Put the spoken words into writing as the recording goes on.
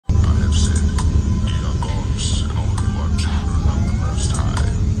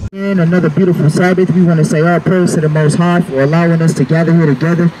again, another beautiful Sabbath. We want to say all praise to the Most High for allowing us to gather here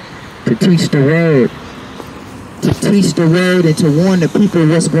together to teach the Word. To teach the Word and to warn the people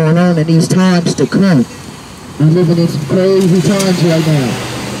what's going on in these times to come. We're living in some crazy times right now.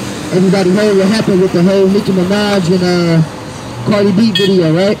 Everybody heard what happened with the whole Nicki Minaj and Cardi B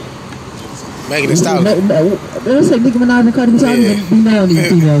video, right? Megan Thee Stallion. Let's say Nicki Minaj and Cardi B. I don't even be knowing these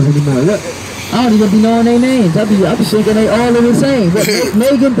females anymore. What? I don't even be knowing their names. I be thinking they all are the same. What,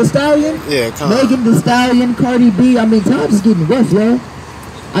 Megan Thee Stallion? Yeah, come on. Megan Thee Stallion, Cardi B. I mean, times is getting rough, yo.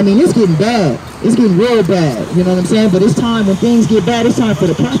 I mean, it's getting bad. It's getting real bad. You know what I'm saying? But it's time when things get bad, it's time for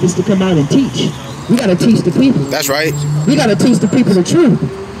the prophets to come out and teach. We got to teach the people. That's right. We got to teach the people the truth.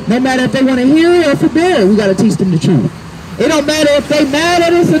 No matter if they want to hear it or forbid it, we got to teach them the truth. It don't matter if they mad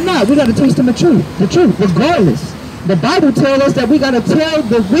at us or not. We got to teach them the truth, regardless. The Bible tells us that we got to tell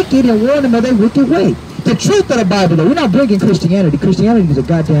the wicked and warn them of their wicked way. The truth of the Bible, though. We're not bringing Christianity. Christianity is a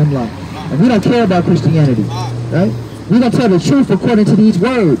goddamn lie. And we don't care about Christianity, right? We're going to tell the truth according to these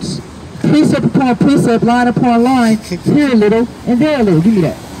words. Precept upon precept, line upon line, here a little and there a little. Give me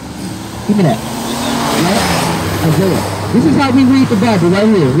that. Give me that. Right? Isaiah. This is how we read the Bible right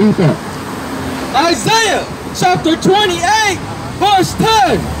here. Read that. Isaiah chapter 28, verse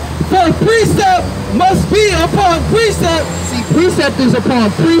 10. For precept must be upon precept. See, precept is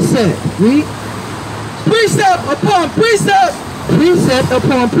upon precept. Read. Precept upon precept. Precept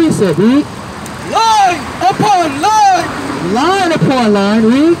upon precept. Read. Line upon line. Line upon line.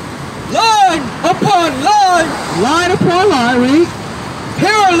 Read. Line upon line. Line upon line. Read.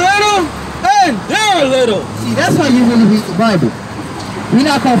 Here a little and there a little. See, that's how you really read the Bible. We're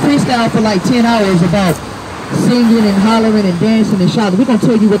not going to freestyle for like 10 hours about singing and hollering and dancing and shouting. We're going to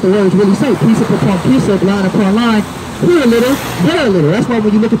tell you what the words really say. Precept upon precept, line upon line. Here a little, there a little. That's why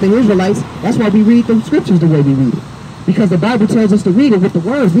when you look at the Israelites, that's why we read the scriptures the way we read it. Because the Bible tells us to read it with the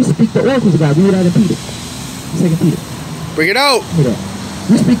words. We speak the oracles of God. Read it out in Peter. 2 Peter. Bring it out.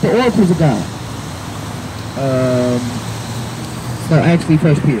 We speak the oracles of God. No, actually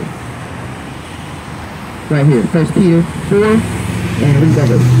 1 Peter. Right here. 1 Peter 4. And read that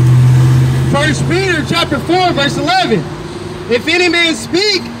verse. 1 Peter chapter 4, verse 11. If any man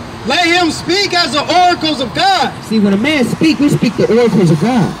speak, let him speak as the oracles of God. See, when a man speak, we speak the oracles of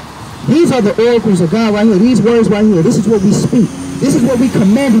God. These are the oracles of God right here. These words right here. This is what we speak. This is what we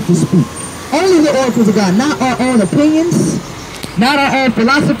commanded to speak. Only the oracles of God, not our own opinions, not our own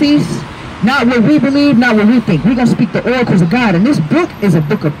philosophies, not what we believe, not what we think. We're going to speak the oracles of God. And this book is a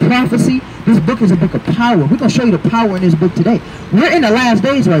book of prophecy. This book is a book of power. We're going to show you the power in this book today. We're in the last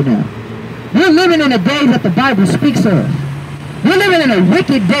days right now. We're living in a day that the Bible speaks of. We're living in a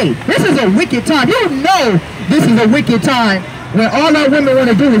wicked day. This is a wicked time. You know this is a wicked time when all our women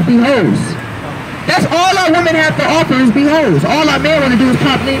want to do is be hoes. That's all our women have to offer is be hoes. All our men want to do is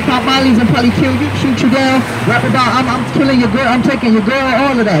pop lean, pop mollies, and probably kill you, shoot you down, rap about, I'm killing your girl, I'm taking your girl,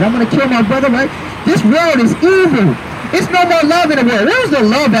 all of that. I'm going to kill my brother, right? This world is evil. It's no more love in the world. Where's the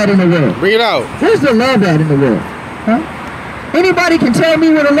love at in the world? Bring it out. Where's the love at in the world? Huh? Anybody can tell me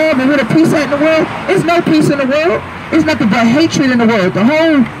where the love and where the peace at in the world? There's no peace in the world. There's nothing but hatred in the world. The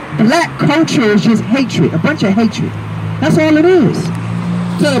whole black culture is just hatred, a bunch of hatred. That's all it is.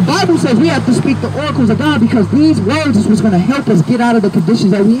 So the Bible says we have to speak the oracles of God because these words is what's going to help us get out of the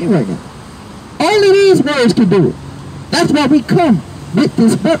conditions that we're in right now. Only these words can do it. That's why we come with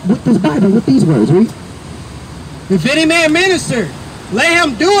this book, with this Bible, with these words. Read. If any man minister, let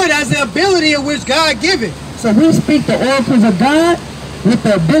him do it as the ability of which God giveth. So we speak the oracles of God with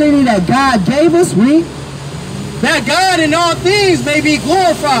the ability that God gave us. Read. That God in all things may be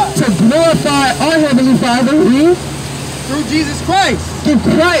glorified. To glorify our Heavenly Father. Read. Through Jesus Christ. Through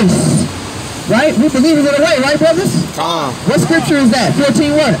Christ. Right? We believe in the way, right, brothers? What scripture is that?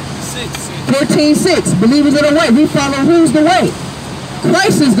 14 what? 14:6. Believers in the way. We follow who's the way?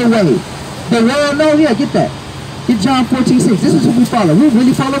 Christ is the way. The world knows. Yeah, get that. Get John 14:6. This is who we follow. We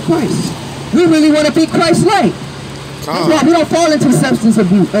really follow Christ. We really want to be Christ-like. That's why we don't fall into substance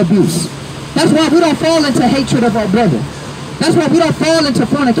abuse. That's why we don't fall into hatred of our brother. That's why we don't fall into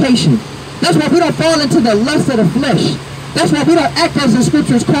fornication. That's why we don't fall into the lust of the flesh. That's why we don't act as the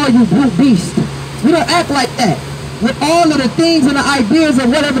scriptures call you brute beast. We don't act like that. With all of the things and the ideas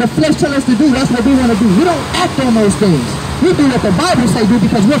of whatever the flesh tells us to do, that's what we want to do. We don't act on those things. We do what the Bible say do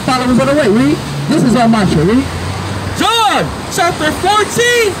because we're followers of the way. Read. This is our mantra. Read. John chapter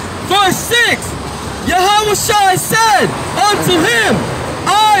 14, verse 6. Yahushua said unto him,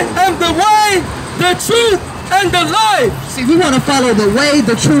 I am the way, the truth, and the life. See, we want to follow the way,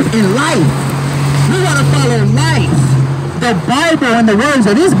 the truth, and life. We want to follow life. The Bible and the words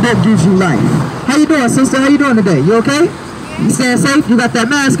of this book gives you life. How you doing, sister? How you doing today? You okay? You staying safe? You got that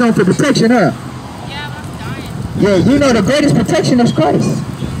mask on for protection, huh? Yeah, but I'm dying. Yeah, you know the greatest protection is Christ.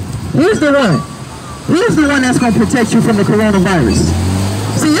 He's the one. He's the one that's going to protect you from the coronavirus.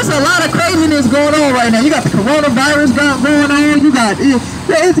 See, there's a lot of craziness going on right now. You got the coronavirus going on. You got...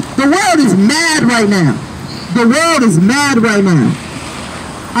 The world is mad right now. The world is mad right now.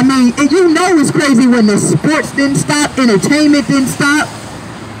 I mean, and you know it's crazy when the sports didn't stop, entertainment didn't stop.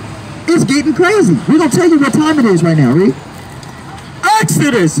 It's getting crazy. We're going to tell you what time it is right now, Reed.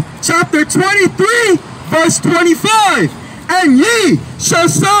 Exodus chapter 23, verse 25. And ye shall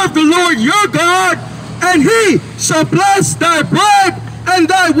serve the Lord your God, and he shall bless thy bread and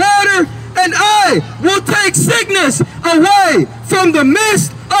thy water, and I will take sickness away from the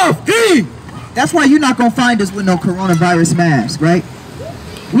midst of thee. That's why you're not going to find us with no coronavirus mask, right?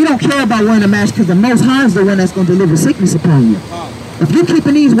 We don't care about wearing a mask because the Most High is the one that's going to deliver sickness upon you. If you're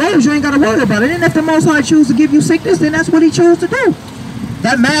keeping these words, you ain't got to worry about it. And if the Most High chooses to give you sickness, then that's what he chose to do.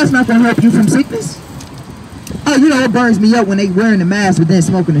 That mask not going to help you from sickness. Oh, you know, it burns me up when they wearing the mask but then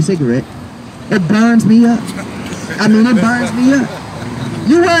smoking a cigarette. It burns me up. I mean, it burns me up.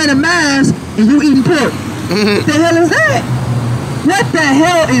 You wearing a mask and you eating pork. What the hell is that? What the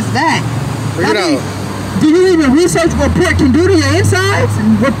hell is that? Bring it out. Do you even research what pork can do to your insides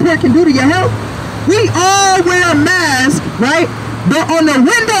and what pork can do to your health? We all wear a mask, right? But on the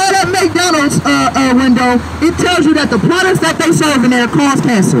window of that McDonald's window, it tells you that the products that they serve in there cause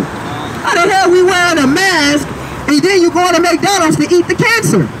cancer. How the hell we wearing a mask and then you going to McDonald's to eat the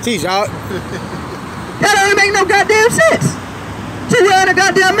cancer? Teach out. That don't make no goddamn sense. You wearing a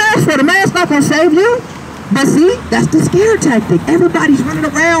goddamn mask for the mask not gonna save you. But see, that's the scare tactic. Everybody's running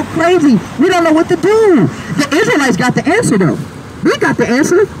around crazy. We don't know what to do. The Israelites got the answer though. We got the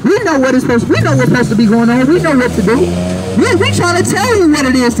answer. We know what it's supposed. We know what's supposed to be going on. We know what to do. We trying to tell you what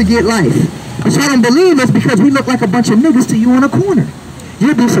it is to get life. But y'all don't believe us because we look like a bunch of niggas to you on a corner.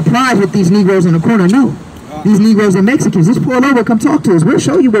 You'll be surprised what these Negroes in the corner know. These Negroes and Mexicans. Just pull over, come talk to us. We'll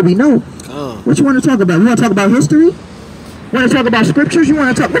show you what we know. What you want to talk about? You want to talk about history? You want to talk about scriptures? You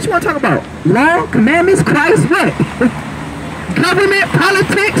want to talk? What you want to talk about? Law, commandments, Christ, what? Government,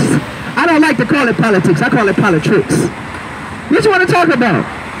 politics? I don't like to call it politics. I call it politics. What you want to talk about?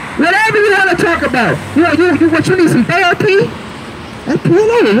 Whatever you want to talk about. What you need some therapy? Let's pull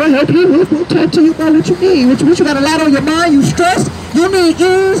over. We'll help you. We'll talk to you about what you need. What you got a lot on your mind? You stressed? You need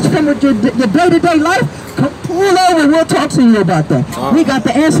ease from your day-to-day life? Come pull over. We'll talk to you about that. We got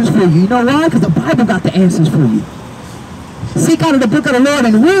the answers for you. You know why? Because the Bible got the answers for you. Seek out of the book of the Lord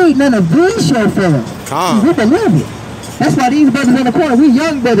and read. None of these shall fail. We believe it. That's why these brothers in the corner, we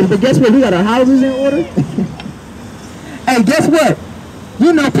young brothers, but guess what? We got our houses in order. Hey, guess what?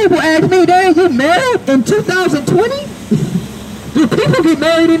 You know, people ask me, "Dang, you married in 2020? Do people get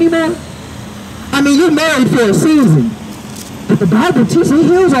married anymore?" I mean, you married for a season. But the Bible teaches, it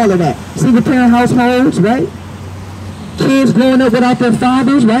heals all of that. Single parent households, right? Kids growing up without their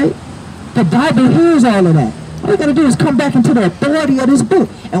fathers, right? The Bible heals all of that. All you gotta do is come back into the authority of this book.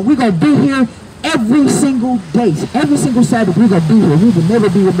 And we're gonna be here every single day. Every single Sabbath, we're gonna be here. We will never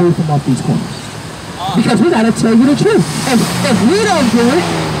be removed from off these corners. Because we gotta tell you the truth. If we don't do it,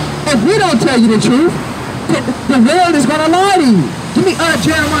 if we don't tell you the truth, the world is gonna lie to you. Give me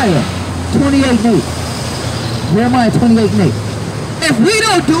Jeremiah 28:8. Jeremiah 28:8. If we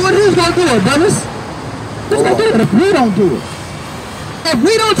don't do it, who's gonna do it, brothers? Who's gonna do it if we don't do it? If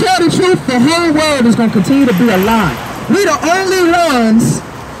we don't tell the truth, the whole world is gonna continue to be a lie. We're the only ones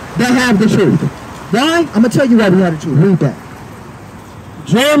that have the truth. Why? I'm gonna tell you why we have the truth. Read that.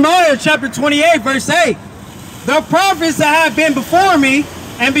 Jeremiah chapter 28, verse 8. The prophets that have been before me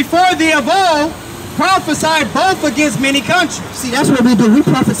and before thee of old prophesied both against many countries. See, that's what we do. We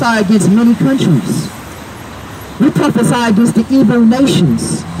prophesy against many countries. We prophesy against the evil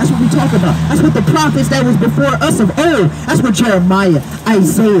nations. That's what we talk about. That's what the prophets that was before us of old. That's what Jeremiah,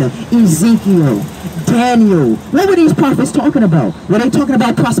 Isaiah, Ezekiel, Daniel. What were these prophets talking about? Were they talking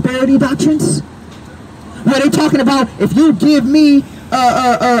about prosperity doctrines? Were they talking about if you give me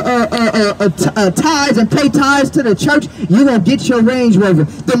tithes and pay tithes to the church, you're going to get your Range Rover.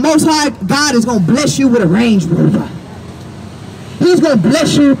 The Most High God is going to bless you with a Range Rover. He's going to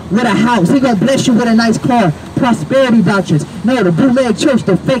bless you with a house. He's going to bless you with a nice car. Prosperity doctrines. No, the bootleg church,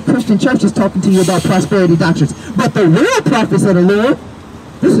 the fake Christian church is talking to you about prosperity doctrines. But the real prophets of the Lord,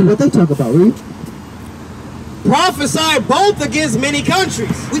 this is what they talk about, read. Prophesy both against many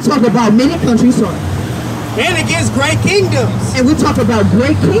countries. We talk about many countries, sorry. And against great kingdoms. And we talk about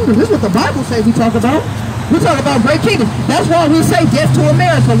great kingdoms. This is what the Bible says we talk about. We talk about great kingdoms. That's why we say death to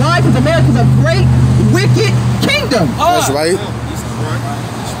America. Why? Because America's a great, wicked kingdom. That's right.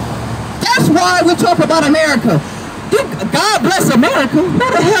 That's why we talk about America. God bless America. Who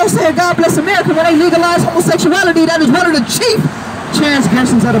the hell said God bless America when they legalized homosexuality? That is one of the chief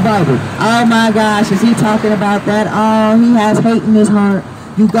transgressions of the Bible. Oh my gosh, is he talking about that? Oh, he has hate in his heart.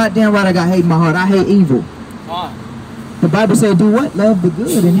 You goddamn right I got hate in my heart. I hate evil. The Bible said do what? Love the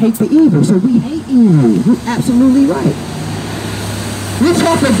good and hate the evil. So we hate evil. You're absolutely right. We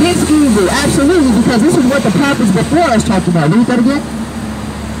talk against evil, absolutely, because this is what the prophets before us talked about. Read that again.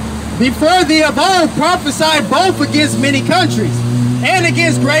 Before thee of old prophesied both against many countries and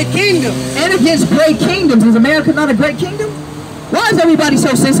against great kingdoms. And against great kingdoms. Is America not a great kingdom? Why is everybody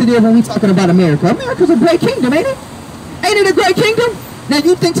so sensitive when we talking about America? America's a great kingdom, ain't it? Ain't it a great kingdom? Now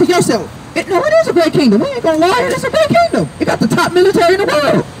you think to yourself, no, it is a great kingdom. We ain't gonna lie, it's a great kingdom. It got the top military in the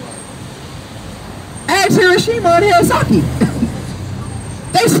world. Ask Hiroshima and Nagasaki.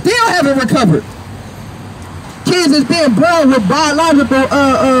 They still haven't recovered. Kids is being born with biological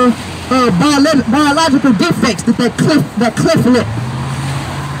defects that cliff lip.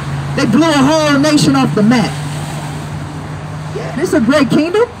 They blew a whole nation off the map. Yeah, this is a great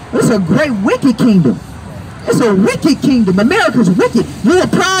kingdom. This is a great wicked kingdom. It's a wicked kingdom. America's wicked. You a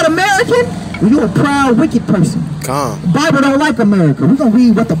proud American or you a proud wicked person? Calm. The Bible don't like America. We're going to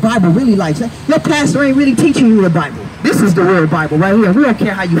read what the Bible really likes. Your pastor ain't really teaching you the Bible. This is the real Bible right here. We don't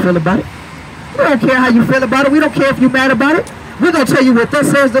care how you feel about it. We don't care how you feel about it. We don't care if you're mad about it. We're going to tell you what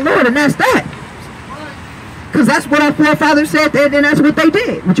thus says the Lord, and that's that. Because that's what our forefathers said, and that's what they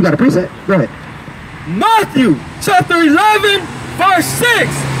did. What you got, a precept? Go ahead. Matthew chapter 11, verse 6.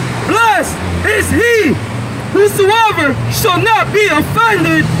 Blessed is he whosoever shall not be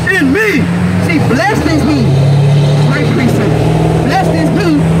offended in me. See, blessed is he. Great precept. Blessed is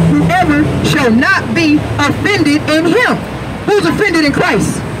he whoever shall not be offended in him. Who's offended in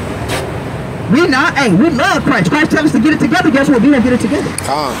Christ? We not. Hey, we love Christ. Christ tells us to get it together. Guess what? We don't get it together.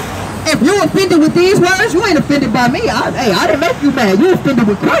 Calm. If you're offended with these words, you ain't offended by me. I didn't make you mad. You offended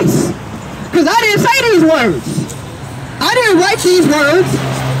with Christ. Because I didn't say these words. I didn't write these words.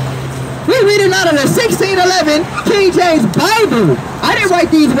 We read it out of the 1611 King James Bible. I didn't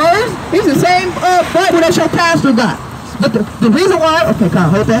write these words. It's the same Bible that your pastor got. But the reason why, okay,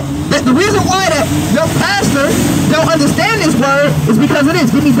 Kyle, hold that. The reason why that your pastor don't understand this word is because of this.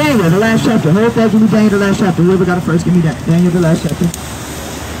 Give me Daniel, the last chapter. Hold that, give me Daniel, the last chapter. Whoever got it first, give me that. Daniel, the last chapter.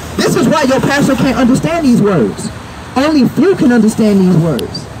 This is why your pastor can't understand these words. Only few can understand these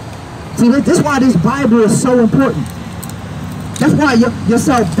words. See, this is why this Bible is so important. That's why your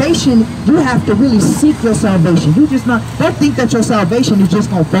salvation, you have to really seek your salvation. You just don't think that your salvation is just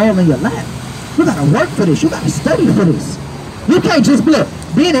going to fall in your lap. You got to work for this. You got to study for this. You can't just look.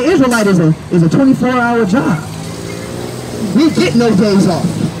 Being an Israelite is a 24-hour job. We get no days off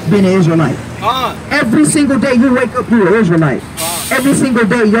being an Israelite. Every single day you wake up, you're an Israelite. Every single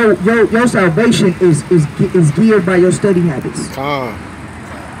day your salvation is geared by your study habits.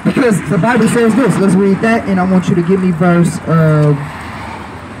 Because the Bible says this. Let's read that, and I want you to give me verse 12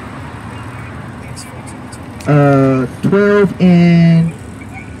 and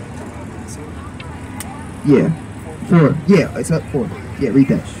 4. Yeah, it's up 4. Yeah, read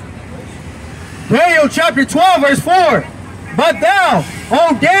that. Daniel chapter 12, verse 4. But thou,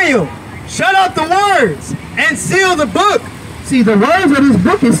 O Daniel, shut up the words and seal the book. See, the words of this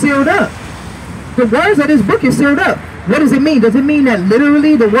book is sealed up. The words of this book is sealed up. What does it mean? Does it mean that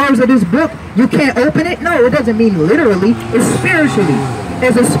literally the words of this book, you can't open it? No, it doesn't mean literally. It's spiritually.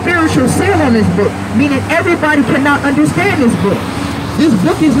 There's a spiritual seal on this book, meaning everybody cannot understand this book. This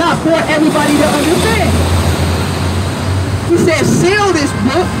book is not for everybody to understand. He said, seal this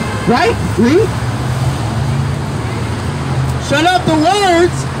book, right? Read. Shut up the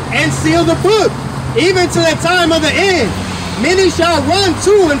words and seal the book, even to the time of the end. Many shall run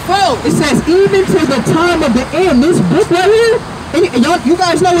to and fro. It says, even to the time of the end. This book right here, you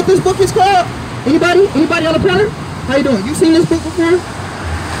guys know what this book is called? Anybody? Anybody on the planet? How you doing? You seen this book before?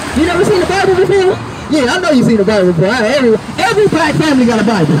 You never seen the Bible before? Yeah, I know you seen the Bible before. Every black family got a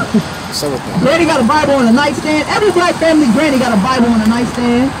Bible. Granny got a Bible on the nightstand. Every black family, granny got a Bible on the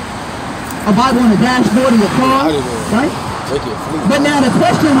nightstand. A Bible on the dashboard of your car, right? But now the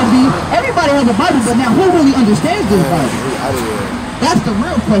question would be, everybody has a Bible, but now who really understands this Bible? That's the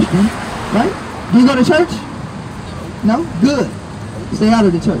real question, right? Do you go to church? No? Good. Stay out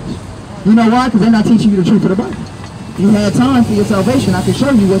of the church. You know why? Because they're not teaching you the truth of the Bible. If you had time for your salvation, I can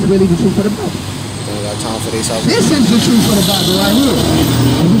show you what's really the truth of the Bible. This is the truth of the Bible right here.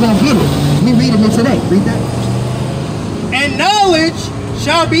 And you're going to get it. We reading it today. Read that. And knowledge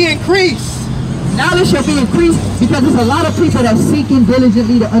shall be increased. Knowledge shall be increased because there's a lot of people that are seeking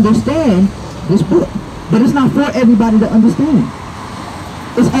diligently to understand this book. But it's not for everybody to understand.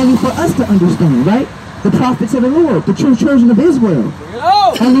 It's only for us to understand, right? The prophets of the Lord, the true children of Israel.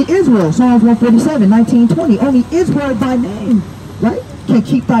 Only Israel, Psalms 147, 19, 20. Only Israel by name, right? Can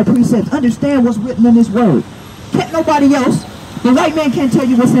keep thy precepts. Understand what's written in this word. Can't nobody else. The white man can't tell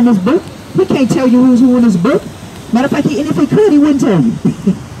you what's in this book. He can't tell you who's who in this book. Matter of fact, and if he could, he wouldn't tell you.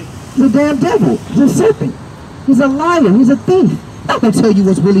 He's a damn devil. He's a serpent. He's a liar. He's a thief. Not going to tell you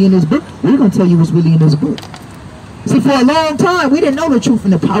what's really in this book. We're going to tell you what's really in this book. See, for a long time, we didn't know the truth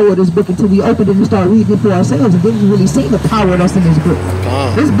and the power of this book until we opened it and started reading it for ourselves, and then we really seen the power that's in this book.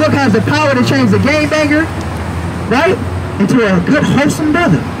 This book has the power to change the gangbanger, right, into a good, wholesome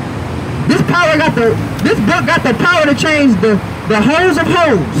brother. This book got the power to change the hoes of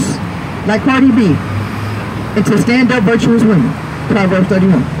hoes, like Cardi B, into stand-up virtuous women. Proverbs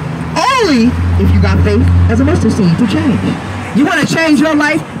 31. Only if you got faith as a mustard seed to change. You want to change your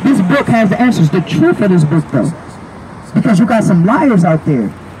life? This book has the answers. The truth of this book, though. Because you got some liars out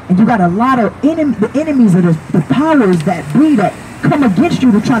there, and you got a lot of the enemies of the powers that breed that come against you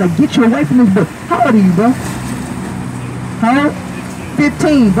to try to get you away from this book. How old are you, bro? How old?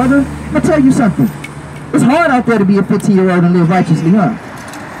 15, brother. I'm gonna tell you something. It's hard out there to be a 15-year-old and live righteously, huh?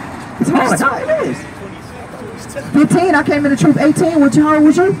 It's hard. No, it is. 15, I came in the truth 18. How old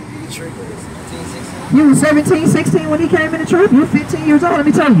was you? You were 17, 16 when he came in the truth. You're 15 years old. Let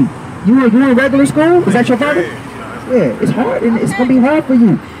me tell you. You were in regular school? Was that your father? Yeah, it's hard, and it's going to be hard for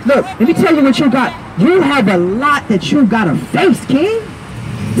you. Look, let me tell you what you got. You have a lot that you got to face, King.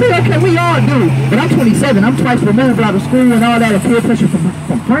 See, okay, we all do. But I'm 27. I'm twice removed out of school and all that, and peer pressure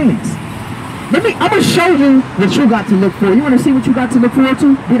from friends. I'm going to show you what you got to look for. You want to see what you got to look forward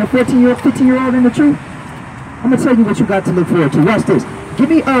to? Being a 15-year-old in the truth? I'm going to tell you what you got to look forward to. Watch this. Give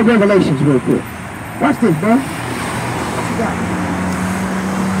me Revelations real quick. Watch this, bro. What you got?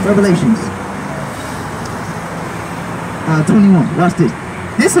 Revelations. 21. Watch this.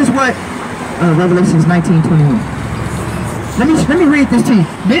 This is what Revelations 19:21. Let me read this to you.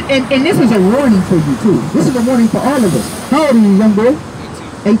 And this is a warning for you too. This is a warning for all of us. How old are you, young boy?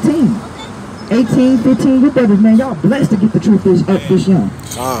 18. 18, 15. Your brothers, man, y'all blessed to get the truth this young.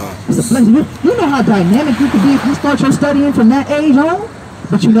 It's a blessing. You know how dynamic you can be if you start your studying from that age on.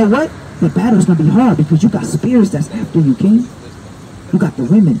 But you know what? The battle's gonna be hard because you got spirits that's after you, King. You got the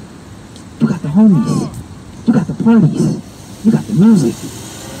women. You got the homies. You got the parties. You got the music.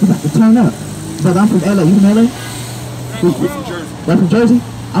 You got to turn up. Brother, I'm from LA. You from LA? I'm from Jersey. You're from Jersey?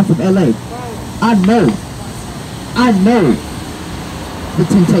 I'm from LA. I know the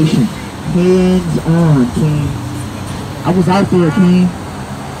temptation. Hands on, King. I was out there, King.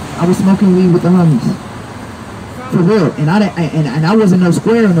 I was smoking weed with the homies. For real. And I wasn't no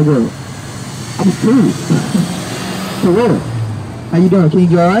square in the world. I was cool. For real. How you doing,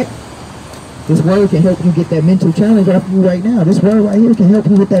 King? You alright? This word can help you get that mental challenge off you right now. This word right here can help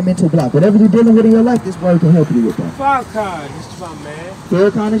you with that mental block. Whatever you're dealing with in your life, this word can help you with that. Farrakhan, this is my man.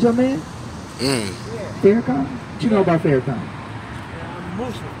 Farrakhan is your man? Yeah. Farrakhan? What you know about Farrakhan? Yeah, I'm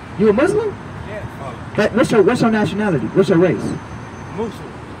Muslim. You a Muslim? Yeah. But what's your nationality? What's your race?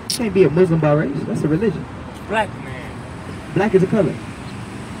 Muslim. You can't be a Muslim by race. That's a religion. Black man. Black is a color.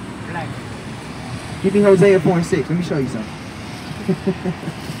 Black. Give me Hosea 4:6. Let me show you something.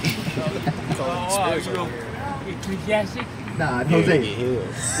 Ecclesiastic? Nah, Hosea.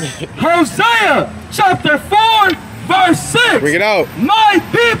 Hosea chapter 4 verse 6. Bring it out. My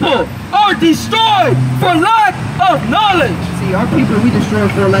people are destroyed for lack of knowledge. See, our people, we destroy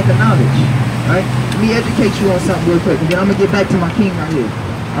for a lack of knowledge. Right? Let me educate you on something real quick, and then I'm going to get back to my king right here.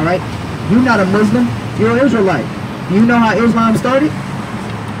 Alright? You're not a Muslim. You're an Israelite. You know how Islam started?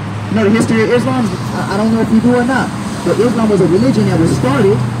 You know the history of Islam? I don't know if you do or not. But Islam was a religion that was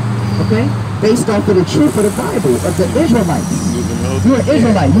started, okay, based off of the truth of the Bible, of the Israelites. You're an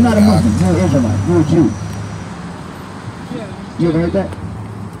Israelite. You're not a Muslim. You're an Israelite. You're a Jew. You ever heard that?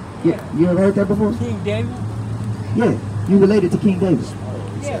 Yeah. You ever heard that before? King David? Yeah. You related to King David.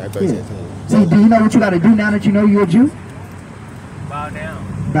 Yeah. See, do you know what you got to do now that you know you're a Jew? Bow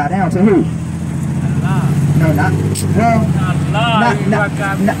down. Bow down to who? Allah. No, not. Well,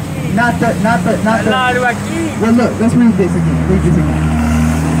 not the. Allah. Well, look. Let's read this again. Read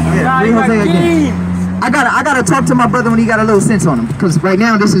Hosea again. I gotta talk to my brother when he got a little sense on him, because right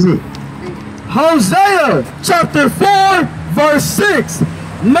now this is it. Hosea chapter 4 verse 6.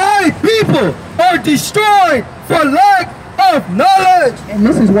 My people are destroyed for lack of knowledge. And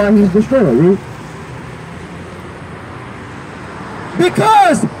this is why he's destroyed, right?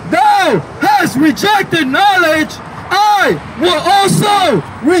 Because thou hast rejected knowledge, I will also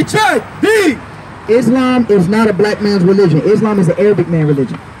reject thee. Islam is not a black man's religion. Islam is an Arabic man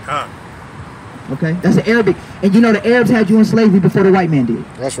religion. Okay? That's an Arabic. And you know the Arabs had you in slavery before the white man did.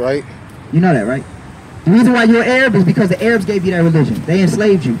 That's right. You know that, right? The reason why you're Arab is because the Arabs gave you that religion. They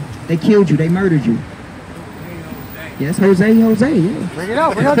enslaved you. They killed you. They murdered you. Yes, Jose, yeah. Bring it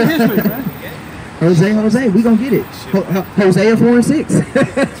out. Bring out the history, man. Jose, we gonna get it. Hosea 4:6.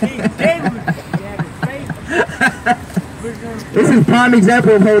 This is prime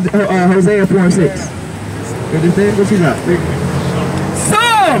example of Hosea 4:6. What you got?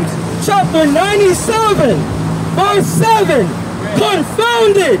 Psalms chapter 97, verse 7.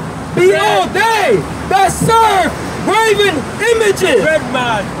 Confounded be all they that serve graven images.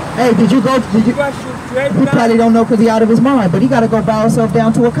 Hey, did you? He probably don't know because he out of his mind, but he got to go bow himself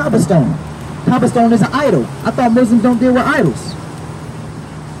down to a cobblestone. Cobblestone is an idol. I thought Muslims don't deal with idols.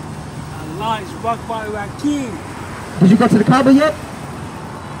 Allah is walked by our king. Did you go to the Kaaba yet?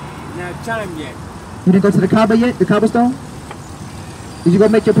 Not time yet. You didn't go to the Kaaba yet? The cobblestone? Did you go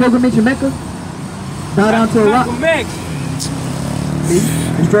make your pilgrimage in Mecca? Bow down to a rock? See?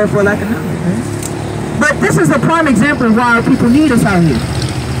 Destroy for lack of knowledge, man. But this is a prime example of why people need us out here.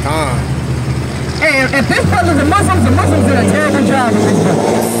 Hey, if this brother's a Muslim, the Muslims did a terrible job with this brother.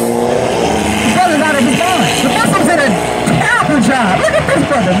 The brother's out of his mind. The Muslims did a terrible job. Look at this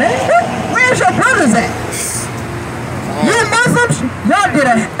brother, man. Where's your brothers at? You Muslims, y'all did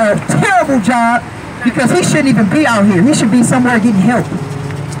a terrible job because he shouldn't even be out here. He should be somewhere getting help.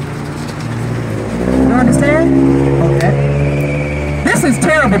 You understand? Okay. This is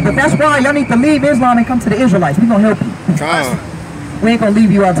terrible, but that's why y'all need to leave Islam and come to the Israelites. We're going to help you. We ain't going to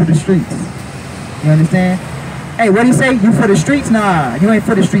leave you out to the streets. You understand? Hey, what do you say? You for the streets? Nah, you ain't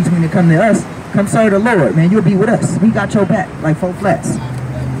for the streets when you come to us. Come serve the Lord, man. You'll be with us. We got your back, like 4 flats.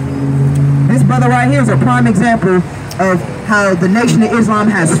 This brother right here is a prime example of how the Nation of Islam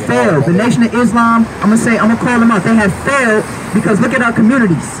has failed. The Nation of Islam, I'm gonna call them out. They have failed because look at our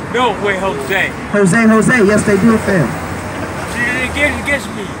communities. No way, Jose. Jose, yes, they do fail. Against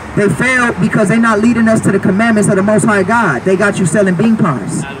me. They failed because they're not leading us to the commandments of the Most High God. They got you selling bean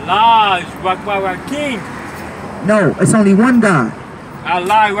pies. Allah is walked by our king. No, it's only one God.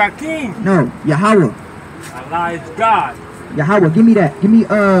 Allah is our king. No, Yahweh. Allah is God. Yahweh, give me that. Give me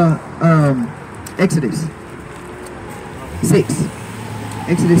Exodus 6.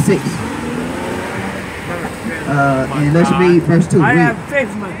 Exodus 6. And let's read verse 2. I have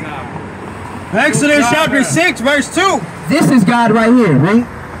faith, my God. Exodus chapter 6, verse 2. This is God right here, right?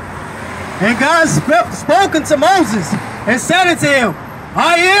 And God spoke unto Moses and said unto him,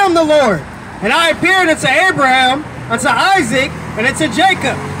 I am the Lord. And I appeared unto Abraham, unto Isaac, and unto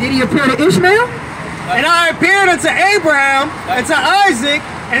Jacob. Did he appear to Ishmael? And I appeared unto Abraham, unto Isaac,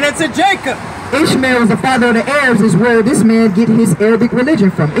 and unto Jacob. Ishmael is the father of the Arabs, is where this man get his Arabic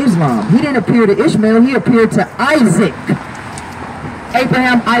religion from, Islam. He didn't appear to Ishmael, he appeared to Isaac.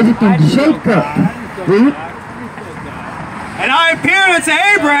 Abraham, Isaac, and Jacob. Read. And I appeared unto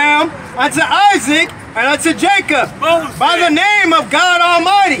Abraham, unto Isaac, and unto Jacob, by the name of God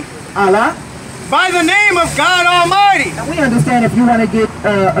Almighty. Allah. By the name of God Almighty. Now we understand if you want to get,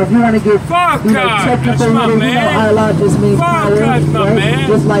 technical, Allah just means power, right?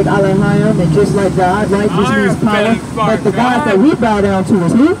 Just like Allahayim and just like God, right? Just means power. But the God that we bow down to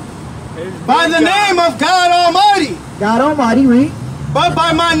is who? By the name of God Almighty. God Almighty, read. But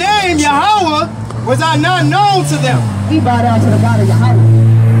by my name, Yahweh, was I not known to them. We bow down to the God of Yahweh.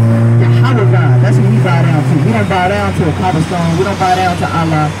 Yahweh God, that's what we bow down to. We don't bow down to a cobblestone. We don't bow down to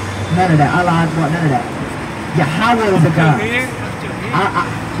Allah. None of that. Allah, none of that. Yahweh is a God.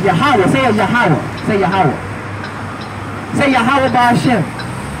 Yahweh. Say Yahweh. Say Yahweh. Say Yahweh by Hashem.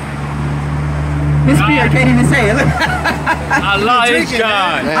 His spirit can't even say it. Allah is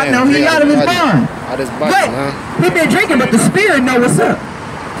God. Man, I know he out of his mind. Out his But body, man. he been drinking, but the spirit know what's up.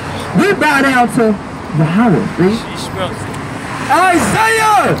 We bow down to Yahweh. Read. He smells it.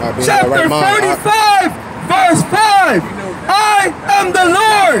 Isaiah chapter 45, verse 5. I am the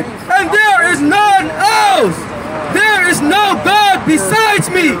Lord, and there is none else. There is no God besides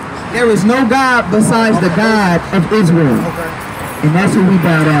me. There is no God besides the God of Israel. And that's who we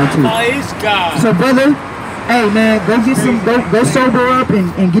bow down to. Allah is God. So brother, hey man, go get some, go sober up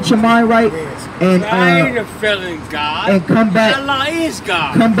and get your mind right. And I ain't a feeling God. and come back. Allah is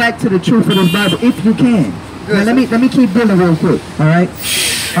God. Come back to the truth of this Bible if you can. Now let me keep building real quick, all right?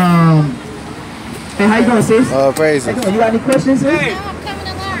 Hey, how you doing, sis? Praise it. You got any questions, sis? Hey, I'm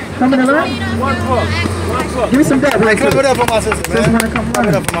Coming coming to learn. to learn? one book. Give me some that real Clap quick. it up for my sister, Just man. wanna come Clap it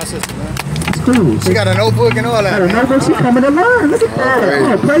learn. up for my sister, man. It's cool. She got a notebook and all that. I don't know, but she coming to learn. Look at that. praise.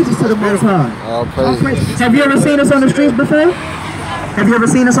 Oh, praises to the Most High. All praise. Have you ever seen us on the streets before? Have you ever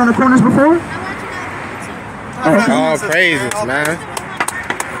seen us on the corners before? All praises, man.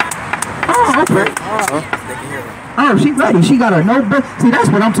 Oh, okay. Oh, she ready. She got her notebook. See, that's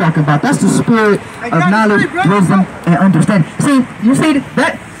what I'm talking about. That's the spirit of knowledge, wisdom, and understanding. See, you see,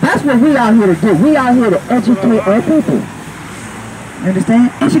 that's what we out here to do. We out here to educate our people. You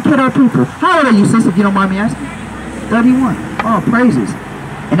understand? Educate our people. How old are you, sis, if you don't mind me asking? 31. Oh, praises.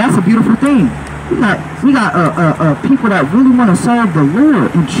 And that's a beautiful thing. We got people that really want to serve the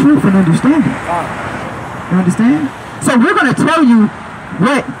Lord in truth and understanding. You understand? So we're going to tell you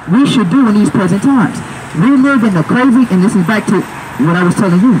what we should do in these present times. We live in the crazy, and this is back to what I was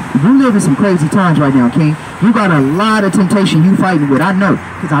telling you. You live in some crazy times right now, King. You got a lot of temptation you fighting with. I know,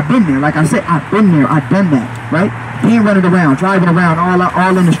 because I've been there. Like I said, I've been there. I've done that, right? Being running around, driving around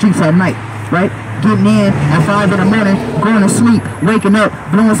all in the streets at night, right? Getting in at 5 in the morning, going to sleep, waking up,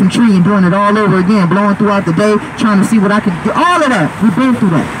 blowing some tree and doing it all over again, blowing throughout the day, trying to see what I can do. All of that. We've been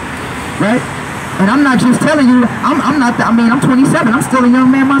through that, right? And I'm not just telling you, I'm 27, I'm still a young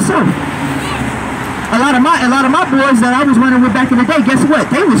man myself. A lot of my boys that I was running with back in the day, guess what?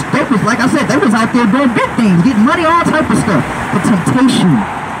 They was like I said, they was out there doing big things, getting money, all type of stuff. The temptation.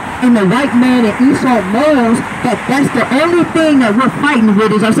 And the white man in Esau knows that that's the only thing that we're fighting with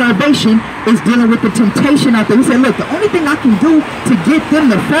is our salvation, is dealing with the temptation out there. He said, look, the only thing I can do to get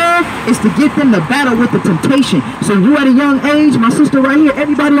them to fall is to get them to battle with the temptation. So you at a young age, my sister right here,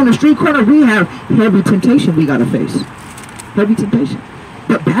 everybody on the street corner, we have heavy temptation we got to face. Heavy temptation.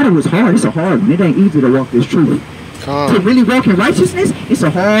 But battle is hard. It's a hard one. It ain't easy to walk this truth. To really walk in righteousness, it's a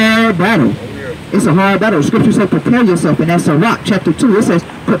hard battle. It's a hard battle. Scripture says prepare yourself, and that's Sirach chapter 2. It says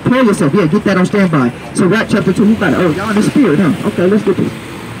prepare yourself. Yeah, get that on standby. Sirach chapter 2, you got it. Oh, y'all in the spirit, huh? Okay, let's get this.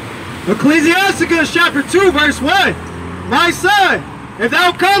 Ecclesiasticus chapter 2, verse 1. My son, if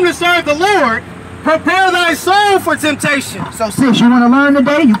thou come to serve the Lord, prepare thy soul for temptation. So sis, you want to learn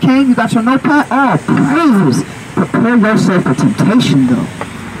today? You came, you got your notepad? Oh, praise. Prepare yourself for temptation, though.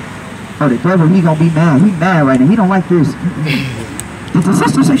 Oh, the devil, he gonna be mad. He mad right now. He don't like this. Did the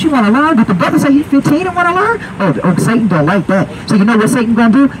sister say she want to learn? Did the brother say he's 15 and want to learn? Oh, Satan don't like that. So you know what Satan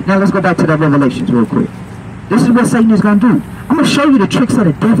gonna do? Now let's go back to that Revelations real quick. This is what Satan is gonna do. I'm gonna show you the tricks of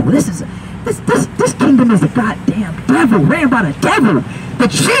the devil. This kingdom is the goddamn devil, ran by the devil. The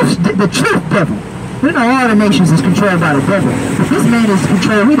chief devil. We know all the nations is controlled by the devil, but this man is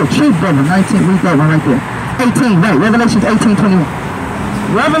controlled. He's the chief devil. 19, read that one right there. 18, right? Revelations 18:21.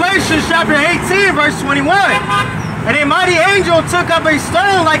 Revelation chapter 18, verse 21. And a mighty angel took up a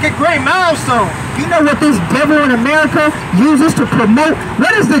stone like a great milestone. You know what this devil in America uses to promote?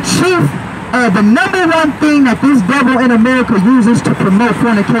 What is the chief, the number one thing that this devil in America uses to promote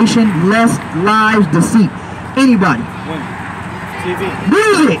fornication, lust, lies, deceit? Anybody? TV.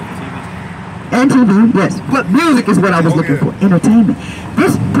 Music. And TV, yes. But music is what I was looking for. Entertainment.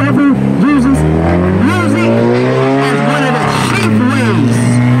 This devil uses music as one of the chief ways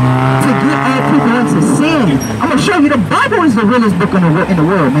to get our people into sin. I'm going to show you the Bible is the realest book in the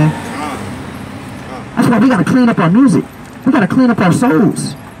world, man. That's why we got to clean up our music. We got to clean up our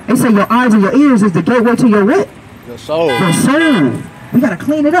souls. They say your eyes and your ears is the gateway to your what? Your soul. Your soul. We got to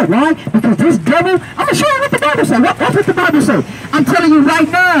clean it up. Why? Because this devil, I'm going to show you what the Bible says. That's what the Bible says. I'm telling you right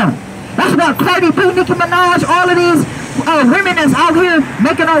now. That's why Cardi B, Nicki Minaj, all of these women that's out here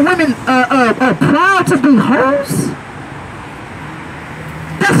making our women proud to be hoes.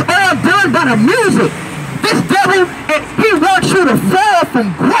 That's all done by the music. This devil, he wants you to fall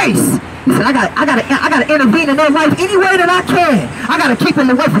from grace. He said, I gotta intervene in their life any way that I can. I gotta keep them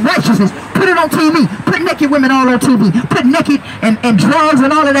away from righteousness. Put it on TV. Put naked women all on TV. Put naked and drugs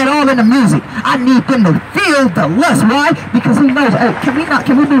and all of that all in the music. I need them to feel the lust. Why? Because he knows, oh,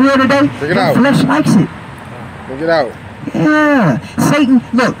 can we be real today? Bring it out. Flesh likes it. Bring it out. Yeah. Satan,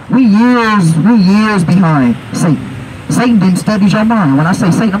 look, we years behind Satan. Satan didn't study your mind. When I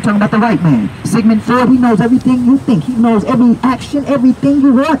say Satan, I'm talking about the right man. Sigmund Freud, he knows everything you think. He knows every action, everything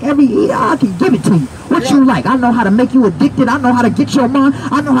you want, I can give it to you. What you like. I know how to make you addicted. I know how to get your mind.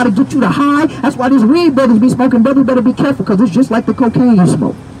 I know how to get you to high. That's why these weed brothers be smoking, brother. You better be careful, because it's just like the cocaine you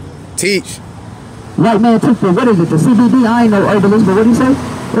smoke. Teach. White man took the, what is it, the CBD? I ain't no herbalist, but what do you say?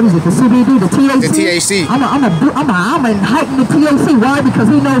 What is it, the CBD, the THC? The THC. I'm heighten the THC. Why? Because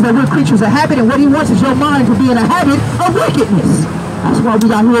he knows that we're creatures of habit, and what he wants is your mind to be in a habit of wickedness. That's why we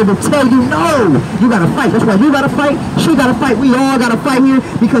got here to tell you, no, you got to fight. That's why you got to fight, she got to fight, we all got to fight here,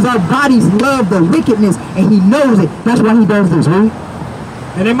 because our bodies love the wickedness, and he knows it. That's why he does this, right?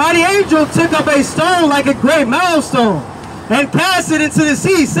 And a mighty angel took up a stone like a great milestone, and cast it into the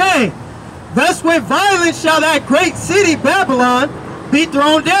sea, saying, thus with violence shall that great city Babylon be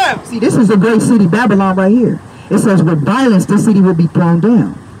thrown down. See, this is the great city Babylon right here. It says with violence this city will be thrown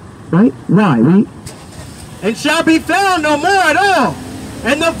down. Right? Why? Read. And shall be found no more at all.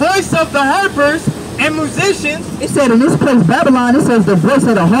 And the voice of the harpers and musicians. It said in this place, Babylon, it says the voice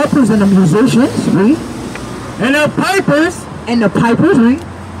of the harpers and the musicians, read. And the pipers. And the pipers, read.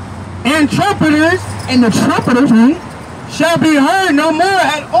 And trumpeters. And the trumpeters, read. Shall be heard no more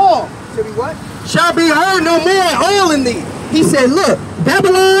at all. Shall be what? Shall be heard no more at all in thee. He said, look,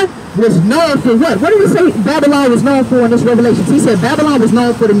 Babylon was known for what? What did he say Babylon was known for in this Revelation? He said Babylon was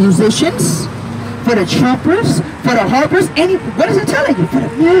known for the musicians, for the trumpets, for the harpers, and what is he telling you? For the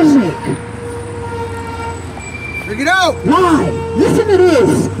music. Bring it out. Why? Listen to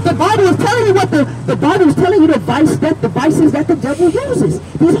this. The Bible is telling you what the Bible is telling you the vices that the devil uses.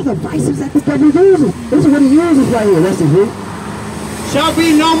 These are the vices that the devil uses. This is what he uses right here. Listen here. Shall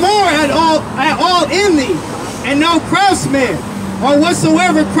be no more at all in thee, and no craftsman, or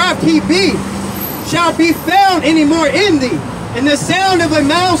whatsoever craft he be, shall be found any more in thee, and the sound of a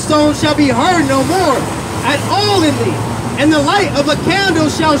milestone shall be heard no more at all in thee, and the light of a candle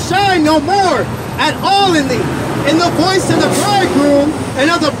shall shine no more at all in thee, and the voice of the bridegroom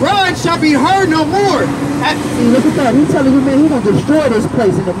and of the bride shall be heard no more. See, look at that. He's telling you, man, he's going to destroy this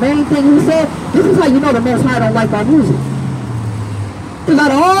place. And the main thing he said, this is how you know the Most High don't like our music. Because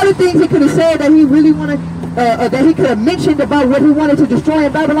out of all the things he could have said that he really wanted, that he could have mentioned about what he wanted to destroy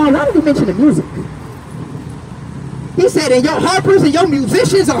in Babylon, why did he mention the music? He said, and your harpers and your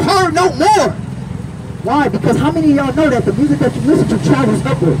musicians are heard no more. Why? Because how many of y'all know that the music that you listen to travels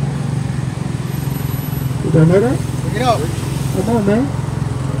upward? You don't know that? Bring it out. Come on, man.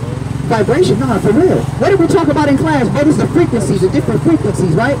 Vibration, nah, for real. What did we talk about in class? What is the frequencies, the different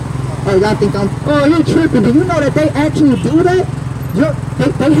frequencies, right? Oh, y'all think you're tripping. Do you know that they actually do that?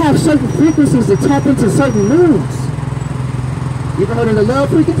 They have certain frequencies to tap into certain moods. You ever heard of the love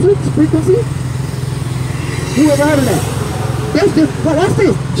frequency? Who ever heard of that? Well, watch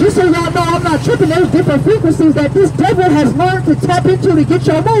this. Just so y'all know I'm not tripping, there's different frequencies that this devil has learned to tap into to get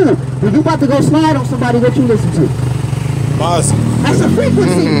your mood. When you about to go slide on somebody, what you listen to? Boss. That's a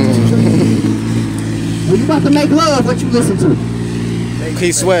frequency. When you about to make love, what you listen to?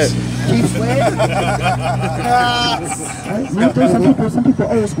 Keith Sweat. Keith Sweat. Some people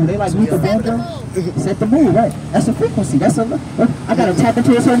old school. They like Luther Vandross. Set the mood, right? That's a frequency. I gotta tap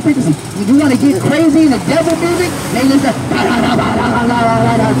into a certain frequency. If you want to get crazy in the devil music, they listen.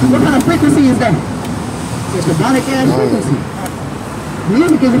 What kind of frequency is that? It's a demonic ass frequency.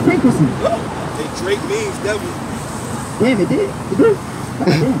 Music is a frequency. Drake means devil. Damn, it did. It did.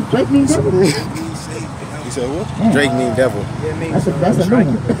 Damn, Drake means devil. You said what? Yeah. Drake means devil. That's a new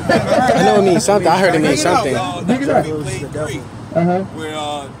one. I know it means something. I heard it means something.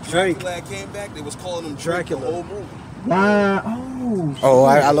 Where Dracula came back, they was calling him Dracula the whole movie. Wow. Oh,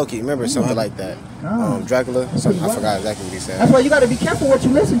 I low-key remember something like that. Dracula. Something, I forgot exactly what he said. That's why you got to be careful what you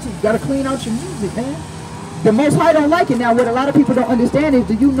listen to. You got to clean out your music, man. The Most High don't like it. Now, what a lot of people don't understand is,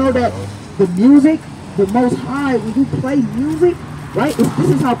 do you know that the music, the Most High, when you play music, right, this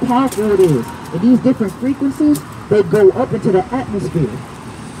is how powerful it is. And these different frequencies, they go up into the atmosphere.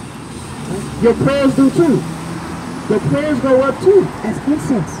 Your prayers do too. Your prayers go up too as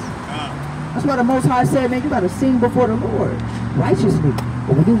incense. That's why the Most High said, man, you got to sing before the Lord righteously.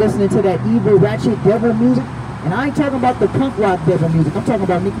 But when you listening to that evil, ratchet, devil music, and I ain't talking about the punk rock devil music, I'm talking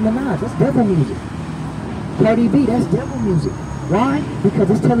about Nicki Minaj, that's devil music. Cardi B, that's devil music. Why? Because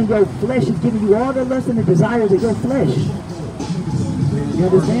it's telling your flesh, it's giving you all the lust and the desires of your flesh. You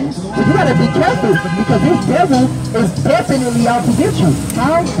understand? So you gotta be careful, because this devil is definitely out to get you.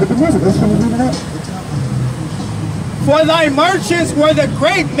 How? With the music. Let's read it up. For thy merchants were the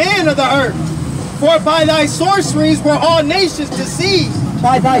great men of the earth. For by thy sorceries were all nations deceived.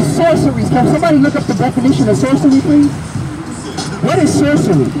 By thy sorceries. Can somebody look up the definition of sorcery, please? What is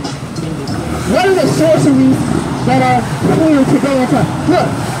sorcery? What are the sorceries that are here today in time? Look,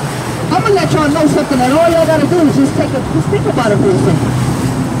 I'm gonna let y'all know something that all y'all gotta do is just think about it for a second.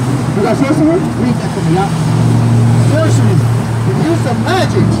 You got sorcery? Read that for me, y'all. Sorcery. The use of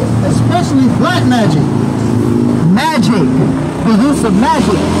magic, especially black magic. Magic. The use of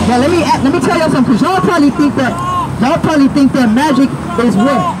magic. Now let me tell y'all something, because y'all probably think that magic is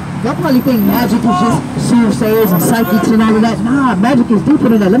what? Y'all probably think magic is just soothsayers and psychics and all of that. Nah, magic is deeper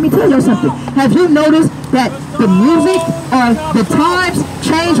than that. Let me tell you something. Have you noticed that the music or the times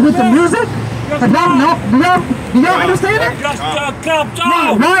change with the music? Have y'all know? Do y'all understand that?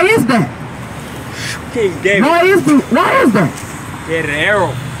 No, why is that? Why is that? Get an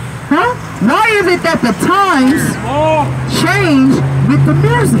arrow. Huh? Why is it that the times change with the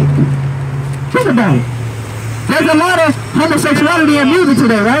music? Think about it. There's a lot of homosexuality in music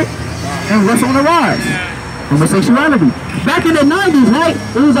today, right? And what's on the rise? Homosexuality. Back in the 90s, right?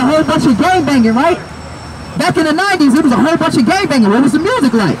 It was a whole bunch of gangbanging, right? Back in the 90s, it was a whole bunch of gangbanging. What was the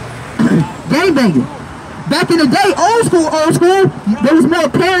music like? Gangbanging. Back in the day, old school, there was more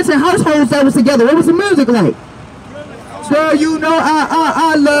parents and households that was together. What was the music like? Girl, you know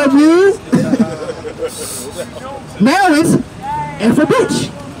I love you. Now it's F a bitch.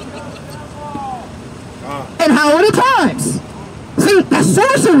 And how are the times? See, that's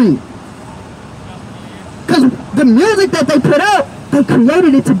sorcery. Because the music that they put out, they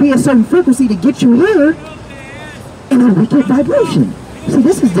created it to be a certain frequency to get you here in a wicked vibration. See,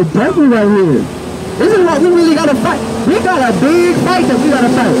 this is the devil right here. This is what we really got to fight. We got a big fight that we got to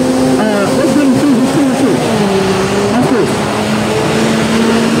fight. Let's do Ephesians 2 and 2. That's it.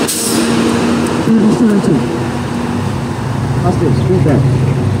 Ephesians 2 and 2. What's this? Read that.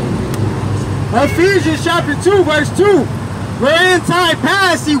 Ephesians chapter 2, verse 2. Where in time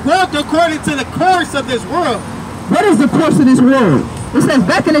past he walked according to the course of this world. What is the course of this world? It says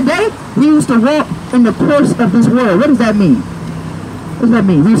back in the day, we used to walk in the course of this world. What does that mean? What does that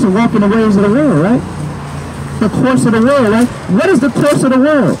mean? We used to walk in the ways of the world, right? The course of the world, right? What is the course of the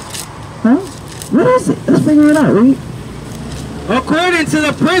world? Huh? What is it? Let's figure it out, read. According to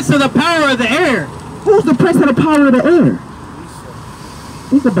the prince of the power of the air. Who's the prince of the power of the air?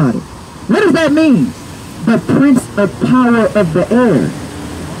 Think about it. What does that mean? The prince of power of the air.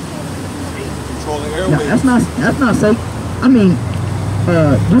 Controlling No, airways. that's not Satan. I mean,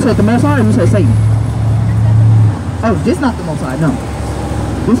 you said the Most High or you said Satan? Oh, this not the Most High, no.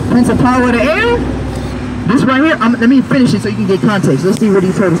 This prince of power of the air? This right here, let me finish it so you can get context. Let's see what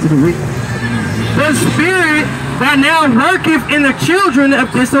he told us to do. Read. The spirit that now worketh in the children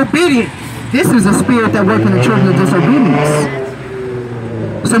of disobedience. This is a spirit that works in the children of disobedience.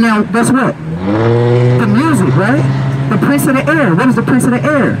 So now, guess what? The music, right? The prince of the air. What is the prince of the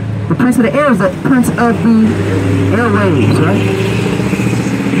air? The prince of the air is the prince of the airwaves, right?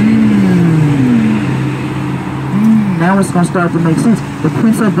 Now it's going to start to make sense. The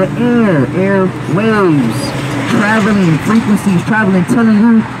prince of the air, airwaves, traveling, frequencies, traveling, telling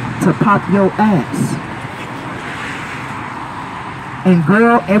you to pop your ass. And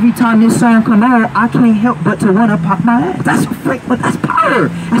girl, every time this song come out, I can't help but to want to pop my ass. That's that's power.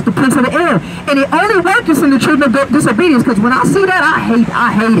 That's the prince of the air. And it only works in the children of disobedience, because when I see that, I hate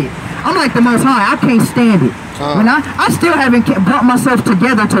it. I'm like the Most High. I can't stand it. When I still haven't brought myself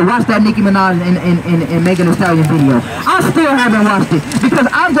together to watch that Nicki Minaj and Megan Thee Stallion video. I still haven't watched it because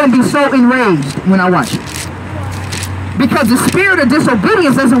I'm going to be so enraged when I watch it. Because the spirit of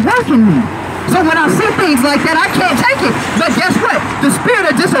disobedience doesn't work in me. So when I see things like that, I can't take it. But guess what? The spirit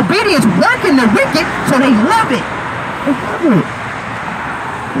of disobedience works in the wicked, so they love it. They love it.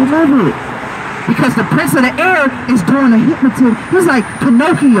 They love it. Because the prince of the air is doing a hypnotism. He's like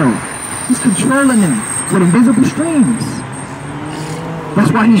Pinocchio. He's controlling them with invisible strings.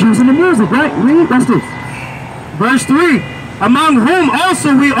 That's why he's using the music, right? Read, what's this? Verse 3. Among whom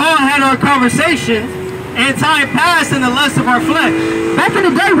also we all had our conversation in time past in the lust of our flesh. Back in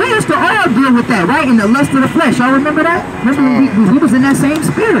the day, we used to all deal with that, right? In the lust of the flesh. Y'all remember that? Remember when we was in that same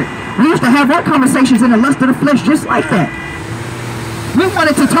spirit? We used to have our conversations in the lust of the flesh just like that. We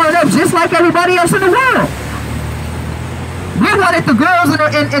wanted to turn up just like everybody else in the world. We wanted the girls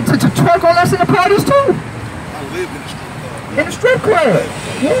to twerk on us in the parties too. I lived In the strip club.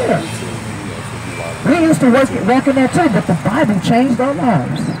 Yeah. We used to walk in that too, but the Bible changed our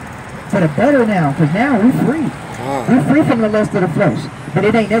lives. For the better now, because now we're free. We're free from the lust of the flesh. But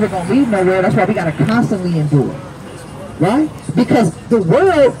it ain't never going to lead nowhere. That's why we got to constantly endure. Right? Because the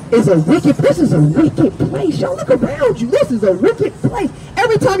world is a wicked, this is a wicked place. Y'all look around you. This is a wicked place.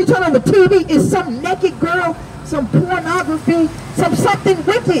 Every time you turn on the TV, it's some naked girl, some pornography, something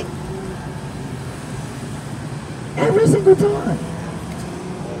wicked. Every single time.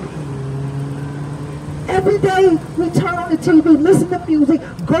 Every day we turn on the TV, listen to music,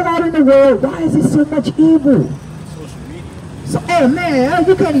 go out in the world. Why is it so much evil? social media. So, hey man,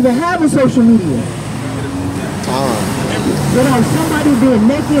 you can't even have a social media. You know, somebody being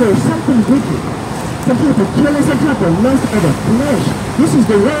naked or something wicked. Some people killing, some type of lust of the flesh. This is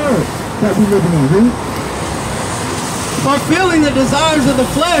the world that we living in, read. Fulfilling the desires of the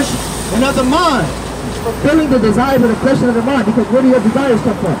flesh and of the mind. Fulfilling the desires of the flesh and of the mind, because where do your desires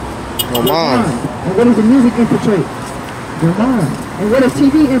come from? Your mind. And what does the music infiltrate? Your mind. And what does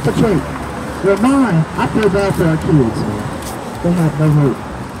TV infiltrate? Your mind. I feel bad for our kids, man. They have no hope.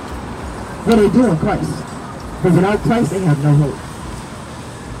 What do they do in Christ? But without Christ, they have no hope.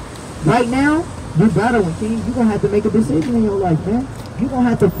 Right now, you're battling, King. You're going to have to make a decision in your life, man. You're going to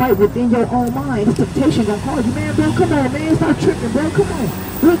have to fight within your own mind. This temptation going to call you, man, bro, come on, man. Stop tripping, bro. Come on.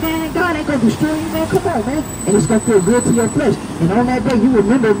 Look, man, God ain't gonna destroy you, man. Come on, man. And it's gonna feel good to your flesh. And on that day, you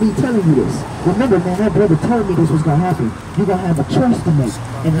remember me telling you this. Remember, man, that brother told me this was gonna happen. You're gonna have a choice to make.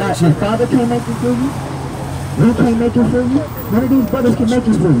 And not your father can't make it for you. You can't make it for you. None of these brothers can make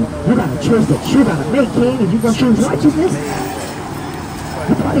it for you. You got a choice that you gotta make, king, and you gonna choose righteousness.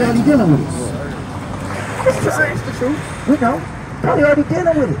 You're probably already dealing with it. It's the truth. We know. Probably already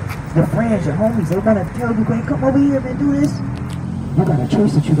dealing with it. Your friends, your homies, they gonna tell you, man, come over here, man, do this. You got a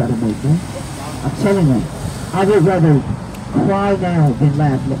choice that you gotta make, man. I'm telling you, I would rather cry now than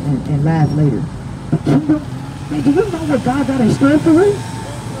laugh later. The kingdom, man, do you know what God got in store for you?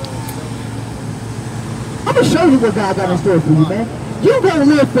 I'm gonna show you what God got in store for you, man. You gonna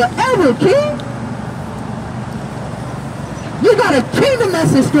live forever, king. You got a kingdom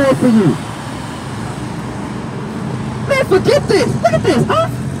that's in store for you. Man, forget this. Look at this, huh?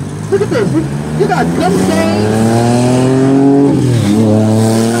 Look at this. You got gum stains.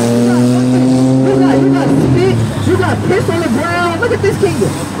 You got spit. You got piss on the ground. Look at this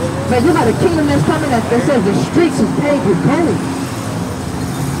kingdom. Man, you got a kingdom that's coming that says the streets is paved with gold.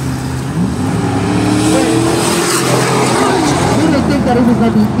 You didn't think that it was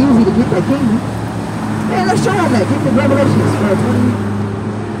going to be easy to get that kingdom. Man, let's show them that. Get the Revelations 21.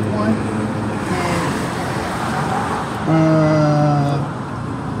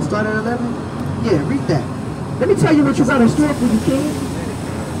 Start at 11? Yeah, read that. Let me tell you what you got in store for you, king.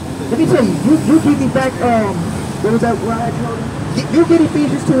 Let me tell you, you give me back, what was that word I told you? You get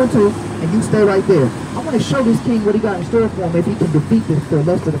Ephesians 2 and 2, and you stay right there. I want to show this king what he got in store for him if he can defeat the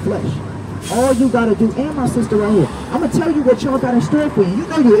lust of the flesh. All you got to do, and my sister right here, I'm going to tell you what y'all got in store for you. You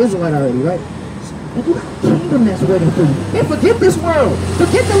know you're Israelite already, right? And you got a kingdom that's waiting for you. Man, forget this world.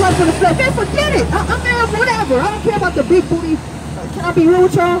 Forget the lust of the flesh. Man, forget it. I'm there, whatever. I don't care about the big booty. Can I be real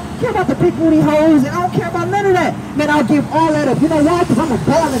with y'all? I don't care about the big booty hoes, and I don't care about none of that. Man, I'll give all that up. You know why? Because I'm a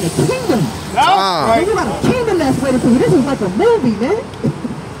ball in the kingdom. Man, you got a kingdom that's waiting for you. This is like a movie, man.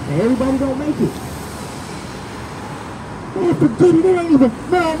 And everybody don't make it. Man, forget it. It ain't even.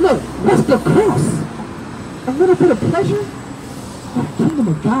 Man, look. What's the cost? A little bit of pleasure? The kingdom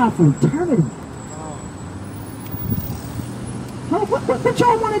of God for eternity. Huh? What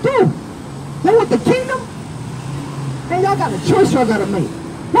y'all want to do? Y'all want the kingdom? Man, y'all got a choice y'all got to make.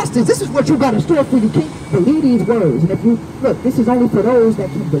 Watch this. This is what you got in store for you, king. Believe these words. And if you, look, this is only for those that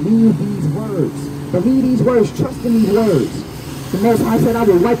can believe these words. Believe these words. Trust in these words. The Most High said, I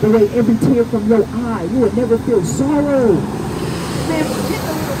will wipe away every tear from your eye. You will never feel sorrow. Man, forget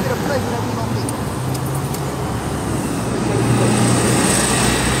the little bit of pleasure that we don't get.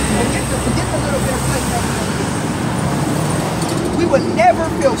 Forget the little bit of pleasure that we don't get. We will never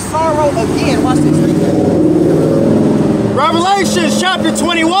feel sorrow again. Watch this. Revelation chapter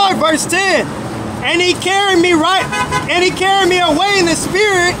 21 verse 10. And he carried me away in the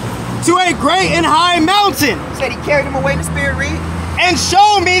spirit to a great and high mountain. Said he carried him away in the spirit, read. And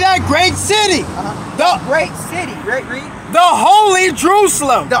showed me that great city. The great city, read. The holy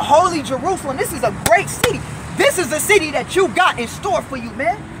Jerusalem. The holy Jerusalem. This is a great city. This is the city that you got in store for you,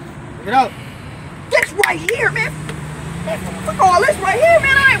 man. You know, this right here, man. Fuck all this right here,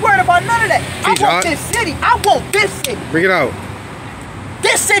 man. I ain't worried about none of that. I want this city. I want this city. Bring it out.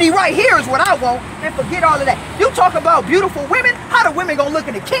 This city right here is what I want. And forget all of that. You talk about beautiful women. How the women gonna look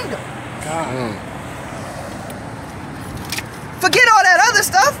in the kingdom? Forget all that other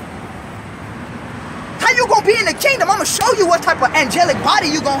stuff. How you gonna be in the kingdom? I'm gonna show you what type of angelic body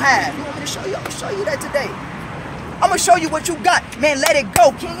you gonna have. You want me to show you? I'm gonna show you that today. I'm gonna show you what you got. Man, let it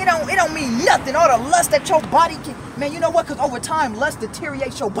go, king. It don't mean nothing. All the lust that your body can. Man, you know what? Because over time, lust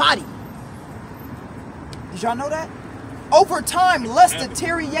deteriorates your body. Did y'all know that? Over time, lust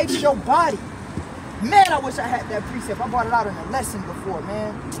deteriorates your body. Man, I wish I had that precept. I brought it out in a lesson before,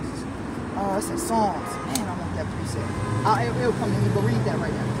 man. Oh, it's in Psalms. Man, I want that precept. It'll come to me. Go read that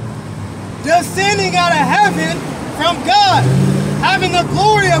right now. descending out of heaven from God, having the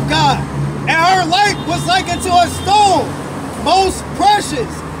glory of God. And her light was like unto a stone, most precious,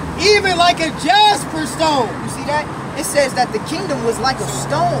 even like a jasper stone. You see that? It says that the kingdom was like a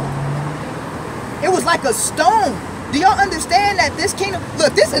stone. It was like a stone. Do y'all understand that this kingdom,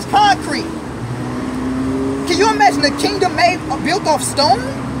 look, this is concrete. Can you imagine a kingdom built off stone?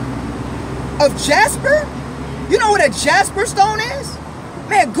 Of jasper? You know what a jasper stone is?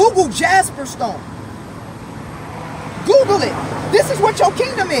 Man, Google jasper stone. Google it. This is what your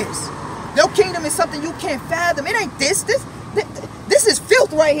kingdom is. Your kingdom is something you can't fathom. It ain't this. This is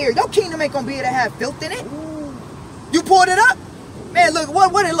filth right here. Your kingdom ain't gonna be able to have filth in it. You pulled it up? Man, look,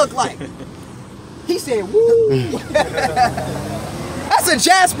 what it look like? He said, woo. That's a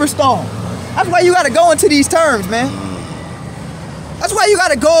jasper stone. That's why you gotta go into these terms, man. That's That's why you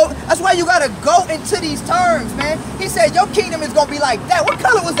gotta go. That's why you gotta go into these terms, man. He said your kingdom is gonna be like that. What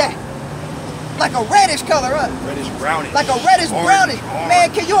color was that? Like a reddish color, huh? Reddish brownish. Like a reddish brownish.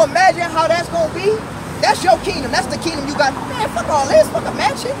 Man, can you imagine how that's gonna be? That's your kingdom. That's the kingdom you got. Man, fuck all this. Fuck a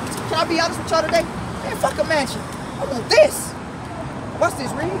mansion. Can I be honest with y'all today? Man, fuck a mansion. I want this. What's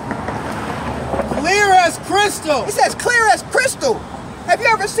this, read? Clear as crystal. It says clear as crystal. Have you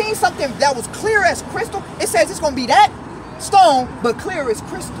ever seen something that was clear as crystal? It says it's gonna be that stone, but clear as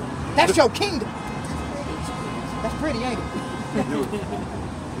crystal. That's your kingdom. That's pretty, ain't it?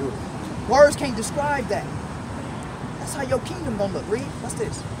 Words can't describe that. That's how your kingdom gonna look. Read. What's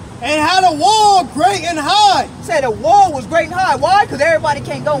this? And had a wall great and high. It said the wall was great and high. Why? Because everybody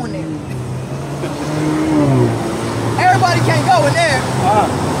can't go in there. Everybody can't go in there.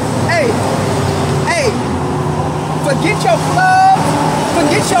 Hey, forget your clubs,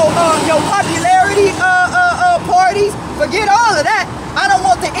 forget your popularity parties, forget all of that. I don't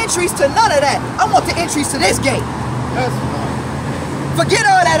want the entries to none of that. I want the entries to this gate. Forget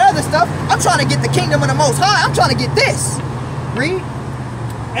all that other stuff. I'm trying to get the kingdom of the Most High. I'm trying to get this. Read.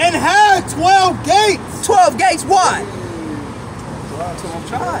 And had 12 gates. 12 gates. Why? 12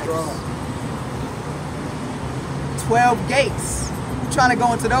 tribes. 12 gates. Who trying to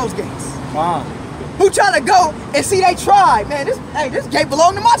go into those gates? Who trying to go and see they tribe? Man, this gate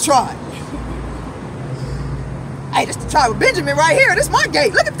belong to my tribe. Hey, this the tribe of Benjamin right here. This is my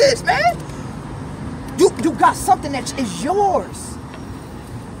gate. Look at this, man. You got something that is yours.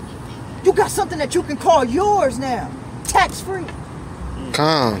 You got something that you can call yours now. Tax-free.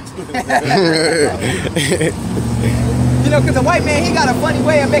 Calm. You know, because the white man, he got a funny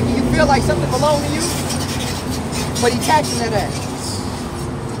way of making you feel like something belongs to you, but he taxing that ass.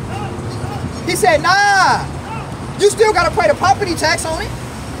 He said, nah, you still got to pay the property tax on it.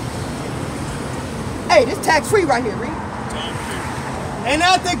 Hey, this tax-free right here, read. And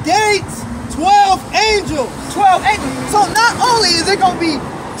at the gates, 12 angels. 12 angels. So not only is it going to be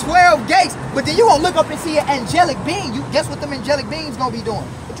 12 gates, but then you going to look up and see an angelic being. You guess what them angelic beings going to be doing?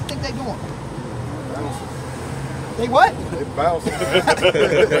 What you think they doing? They what? They bounce.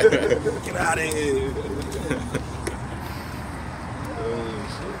 Get out of here.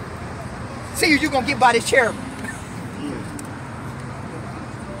 See you going to get by this cherub.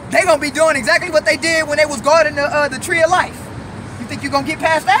 They going to be doing exactly what they did when they was guarding the tree of life. You think you going to get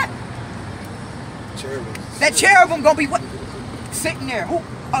past that? Cherubim. That cherubim going to be what? Sitting there. Who?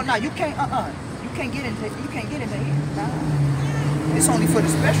 Oh no, you can't. You can't get into. You can't get into here. Nah. It's only for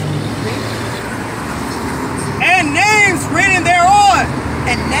the special. And names written thereon.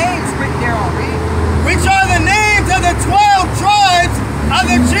 And names written thereon. Read. Which are the names of the 12 tribes of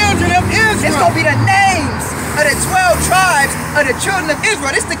the children of Israel. It's gonna be the names of the 12 tribes of the children of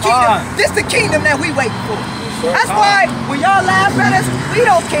Israel. This the kingdom. This the kingdom that we waiting for. That's why when y'all laugh at us, we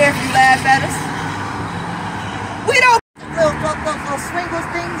don't care if you laugh at us. We don't. Little swingles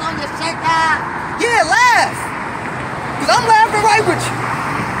things on your shirt. Yeah, laugh. Cause I'm laughing right with you.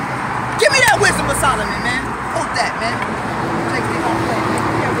 Give me that wisdom of Solomon, man. Hold that, man. Take me home, man. Give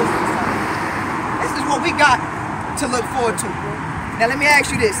me that wisdom of Solomon. This is what we got to look forward to. Now let me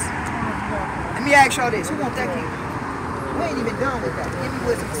ask you this. Let me ask y'all this. Who want that king? We ain't even done with that. Give me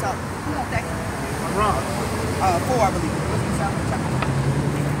wisdom of Solomon. Who want that king? 4, I believe. Wisdom of Solomon, chapter 4.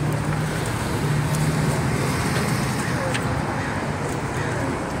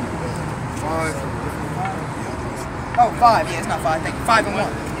 Oh, 5. Yeah, it's not 5. Thank you. 5 and 1.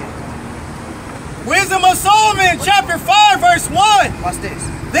 Wisdom of Solomon, chapter 5, verse 1. Watch this.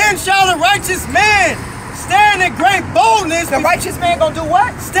 Then shall the righteous man stand in great boldness. The righteous man gonna do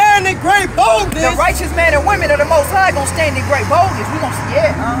what? Stand in great boldness. The righteous man and women of the Most High gonna stand in great boldness. We gonna see,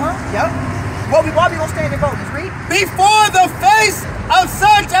 yep. Why we gonna stand in boldness? Read. Before the face of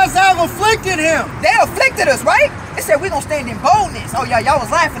such as have afflicted him. They afflicted us, right? They said we gonna stand in boldness. Oh yeah, y'all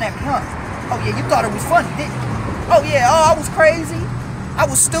was laughing at me, huh? Oh yeah, you thought it was funny, didn't you? Oh yeah, I was crazy. I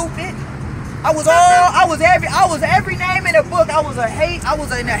was stupid. I was every name in the book. I was in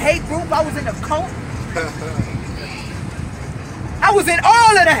a hate group. I was in a cult. I was in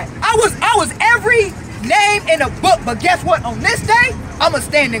all of that. I was every name in the book. But guess what? On this day, I'ma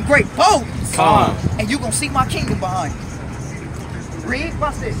stand in great boldness. And you gonna see my kingdom behind you. Read,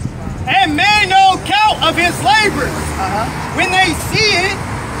 what's this? And made no count of his labors. When they see it,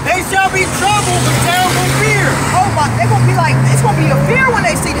 they shall be troubled with terrible fear. Oh my, they're gonna be like, it's gonna be a fear when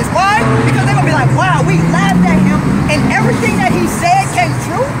they see this. Why? Because they're gonna be like, wow, we laughed at him and everything that he said came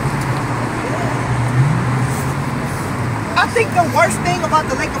true. I think the worst thing about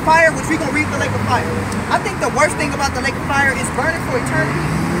the lake of fire, which we're gonna read the lake of fire. I think the worst thing about the lake of fire is burning for eternity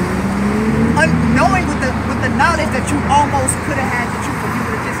knowing with the knowledge that you almost could have had the truth if you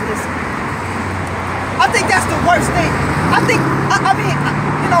would have just listened. I think that's the worst thing. I mean,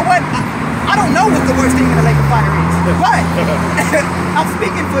 you know what? I don't know what the worst thing in the lake of fire is, but I'm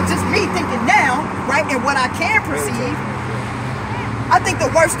speaking for just me thinking now, right, and what I can perceive. I think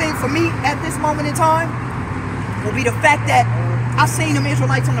the worst thing for me at this moment in time will be the fact that I seen them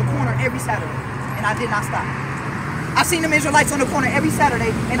Israelites on the corner every Saturday, and I did not stop. I seen them Israelites on the corner every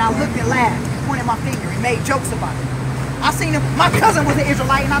Saturday, and I looked and laughed, pointed my finger, and made jokes about it. I seen them, my cousin was an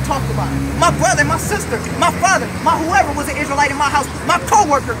Israelite, and I talked about it. My brother, my sister, my father, my whoever was an Israelite in my house, my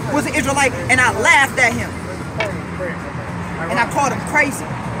co-worker was an Israelite, and I laughed at him. And I called him crazy.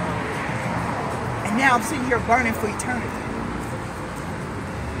 And now I'm sitting here burning for eternity.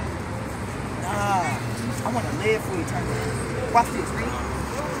 Nah, I want to live for eternity. Watch this, read.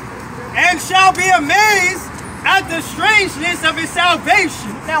 And shall be amazed at the strangeness of his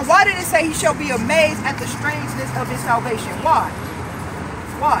salvation. Now, why did it say he shall be amazed at the strangeness of his salvation? Why?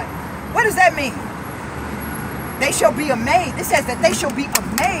 Why? What does that mean? They shall be amazed. It says that they shall be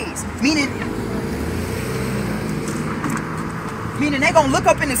amazed, meaning they're going to look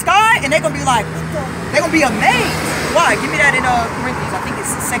up in the sky and they're going to be like, they're going to be amazed. Why? Give me that in Corinthians. I think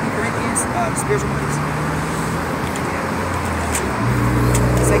it's 2 Corinthians, spiritual books.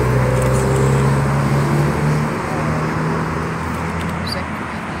 2 Corinthians.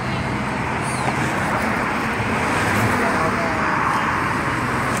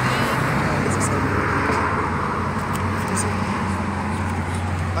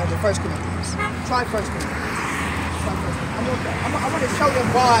 First Corinthians. Try First Corinthians. I want to show them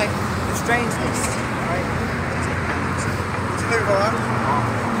why the strangeness. Alright?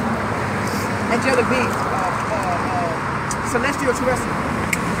 Angelic beings. Celestial terrestrial.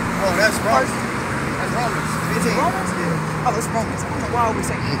 Oh, that's Romans. That's Romans. 15. Romans? Yeah. Oh, it's Romans. I don't know why we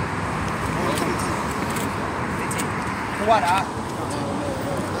say 15. What? And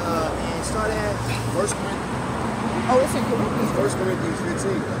start at First Corinthians. Oh, it's in Corinthians. 1 Corinthians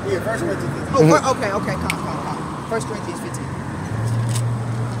 15. Yeah, 1 Corinthians 15. Oh, okay, calm. 1 Corinthians 15.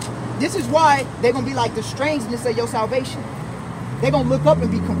 This is why they're going to be like the strangeness of your salvation. They're going to look up and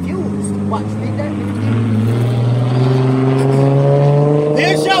be confused. Watch, read that.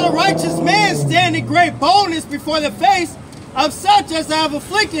 Then shall a righteous man stand in great boldness before the face of such as have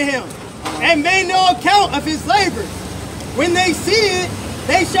afflicted him, and made no account of his labors. When they see it,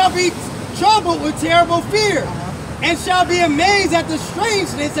 they shall be troubled with terrible fear, and shall be amazed at the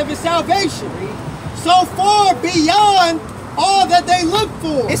strangeness of his salvation, so far beyond all that they look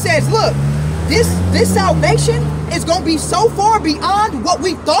for. It says, look, this salvation is going to be so far beyond what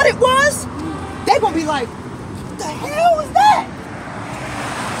we thought it was. They're going to be like, what the hell is that?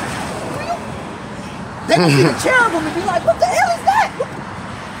 They're going to be the cherubim and be like, what the hell is that?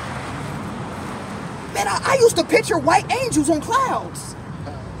 Man, I used to picture white angels on clouds.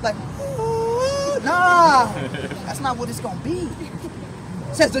 Like, nah, that's not what it's going to be.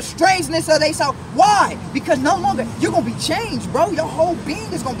 It says the strangeness of they saw. Why? Because no longer, you're going to be changed, bro. Your whole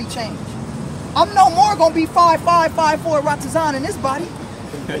being is going to be changed. I'm no more going to be 5'5", 5'4" Ratazan in this body.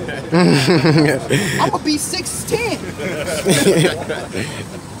 I'm going to be 6'10".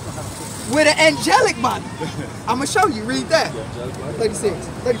 With an angelic body. I'm going to show you. Read that. 36,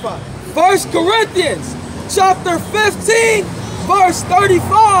 35. 1 Corinthians chapter 15, verse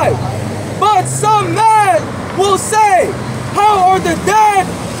 35. But some man will say, how are the dead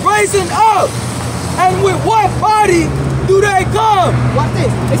raising up? And with what body do they come? Watch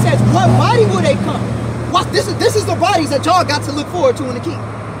this. It says, what body will they come? Watch, this is the bodies that y'all got to look forward to in the kingdom.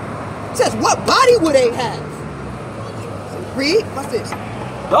 It says, what body will they have? Read. Watch this.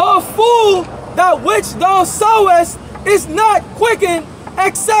 The fool that which thou sowest is not quickened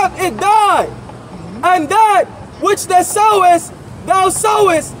except it die. And that which thou sowest not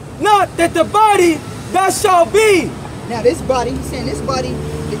that the body that shall be. Now this body, he's saying this body,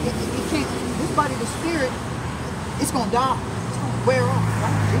 it can't, this body, the spirit, it's going to die. It's going to wear off.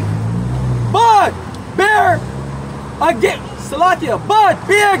 Right? But bear again, Salakia, but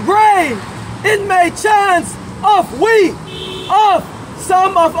be a grain, it may chance of wheat, of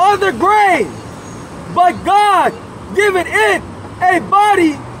some of other grain. But God giveth it a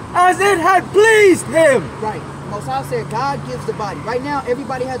body as it had pleased him. Right. Most High said God gives the body. Right now,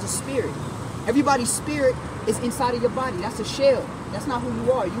 everybody has a spirit. Everybody's spirit is inside of your body. That's a shell. That's not who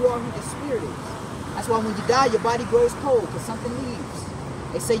you are. You are who the spirit is. That's why when you die, your body grows cold because something leaves.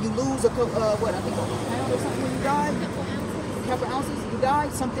 They say you lose a pound or something when you die. A couple ounces, you die,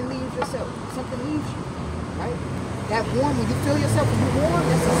 something leaves yourself. Something leaves you. Right? That warm, when you feel yourself when you're warm,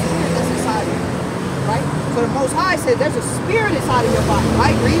 that's a spirit that's inside of you. right? So the Most High said there's a spirit inside of your body,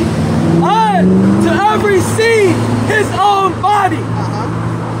 right? Read. And to every seed his own body.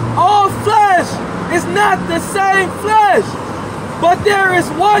 All flesh is not the same flesh, but there is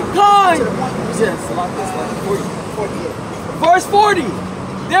one kind. Yes, verse 40.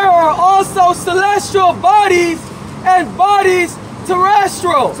 There are also celestial bodies and bodies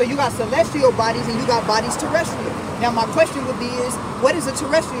terrestrial. So you got celestial bodies and you got bodies terrestrial. Now my question would be is, what is a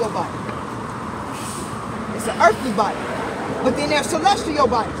terrestrial body? It's an earthly body. But then there's celestial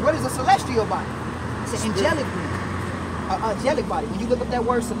bodies. What is a celestial body? It's an angelic being. An angelic body. When you look up that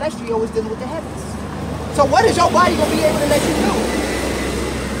word celestial, it's dealing with the heavens. So what is your body going to be able to let you do?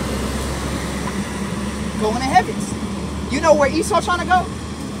 Go in the heavens. You know where Esau trying to go?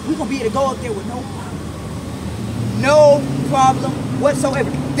 We're going to be able to go up there with no problem. No problem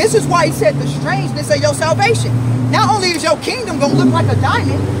whatsoever. This is why he said the strangeness of your salvation. Not only is your kingdom going to look like a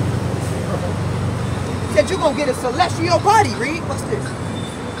diamond, he said you're going to get a celestial body. Read. What's this?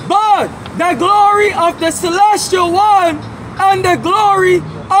 But the glory of the celestial one and the glory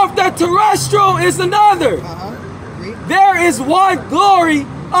of the terrestrial is another. There is one glory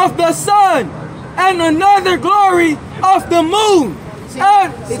of the sun and another glory of the moon. See,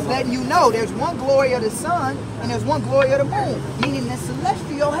 it's letting you know there's one glory of the sun and there's one glory of the moon, meaning the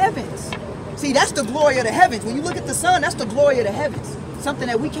celestial heavens. See, that's the glory of the heavens. When you look at the sun, that's the glory of the heavens. Something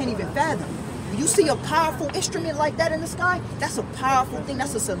that we can't even fathom. When you see a powerful instrument like that in the sky, that's a powerful thing.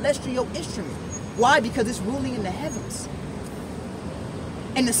 That's a celestial instrument. Why? Because it's ruling in the heavens.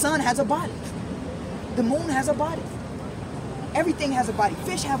 And the sun has a body. The moon has a body. Everything has a body.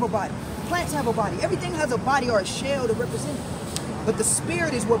 Fish have a body. Plants have a body. Everything has a body or a shell to represent it. But the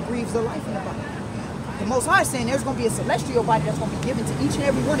spirit is what breathes the life in the body. The Most High is saying there's going to be a celestial body that's going to be given to each and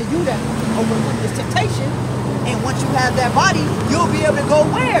every one of you that overcome this temptation. And once you have that body, you'll be able to go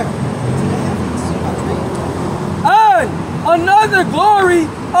where? To the heavens. And another glory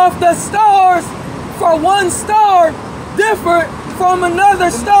of the stars, for one star different from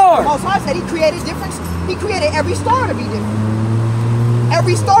another star. The Most High said he created different. He created every star to be different.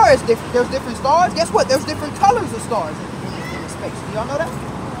 Every star is different. There's different stars. Guess what? There's different colors of stars in space. Do y'all know that?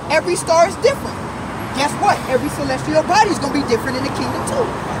 Every star is different. Guess what? Every celestial body is going to be different in the kingdom too.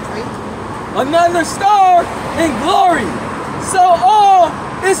 Another star in glory. So all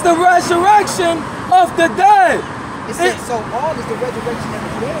is the resurrection of the dead. It says so all is the resurrection of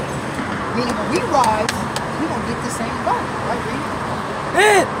the dead. Meaning when we rise, we're going to get the same body. Right, Reed?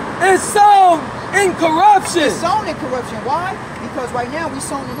 It is sown in corruption. It's sown in corruption. Why? Because right now we're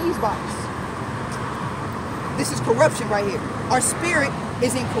sown in these bodies. This is corruption right here. Our spirit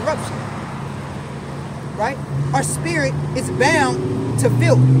is in corruption. Right? Our spirit is bound to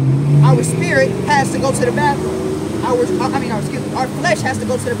filth. Our spirit has to go to the bathroom. Our flesh has to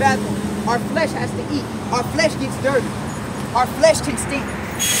go to the bathroom. Our flesh has to eat. Our flesh gets dirty. Our flesh can stink.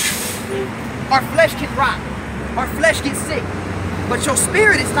 Our flesh can rot. Our flesh gets sick. But your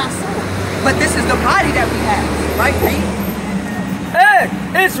spirit is not so. But this is the body that we have. Right, Pete?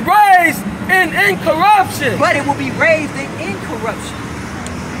 It's raised in incorruption. But it will be raised in incorruption.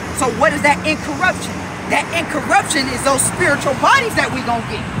 So what is that incorruption? That incorruption is those spiritual bodies that we gonna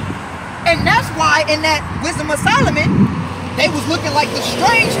get. And that's why in that Wisdom of Solomon, they was looking like the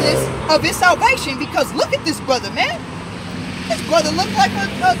strangeness of his salvation, because look at this brother, man. This brother looked like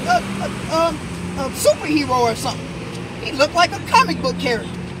a superhero or something. He looked like a comic book character.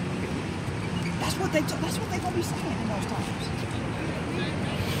 That's what they gonna be saying in those times.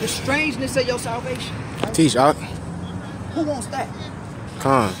 The strangeness of your salvation. Right? Teach, Ak. Who wants that?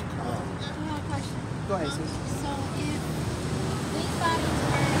 Khan. Go ahead, sis. So if these bodies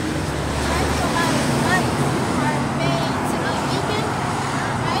are made to be weakened,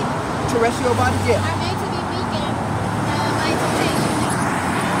 right? Terrestrial bodies, yeah. Are made to be weakened by temptation.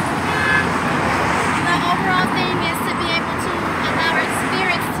 The overall thing is to be able to allow our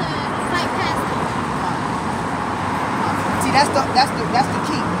spirits to fight past them. See, that's the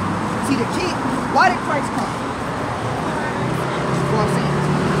key. See, the key. Why did Christ come? That's what I'm saying.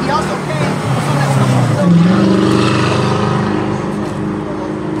 He also came so that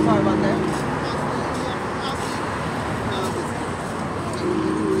sorry about that.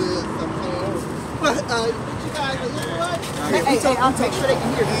 Hey, I'll make sure they can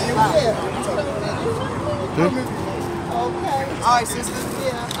hear me. Okay. All right, sister.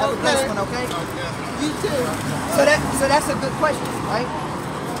 Yeah. Have a blessed one, okay? You too. So that's a good question, right?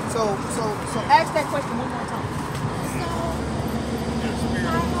 So ask that question one more time.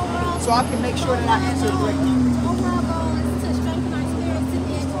 So I can make sure that I answer it correctly. Overall goal is to strengthen our spirits to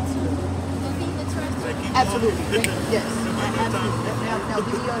be able to defeat the terrestrial. Absolutely. Yes. Absolutely. Now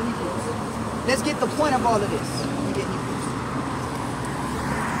give me Hebrews. let's get the point of all of this. Let me get Hebrews.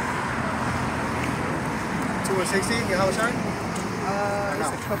 2 and 16, you have a shot? There's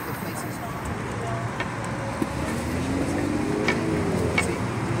a couple of places.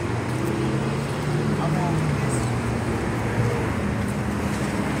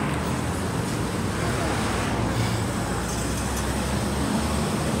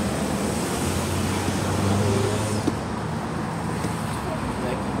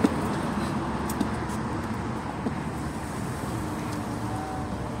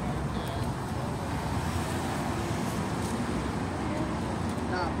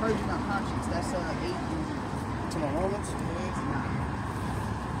 Purging our conscience, that's 8. To my Romans?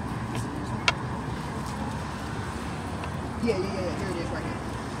 Yeah, here it is right here.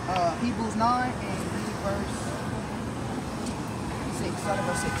 Hebrews 9 and read verse 6. Start at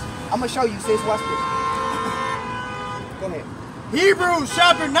verse 6. I'm going to show you, sis. Watch this. Go ahead. Hebrews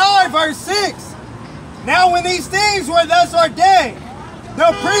chapter 9, verse 6. Now when these things were thus ordained,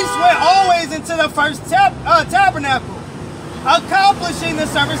 the priest went always into the first tabernacle, accomplishing the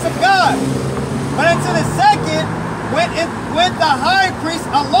service of God. But into the second went the high priest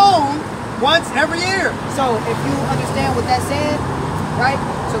alone once every year. So if you understand what that's saying, right?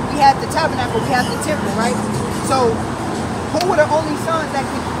 So we had the tabernacle, we had the temple, right? So who were the only sons that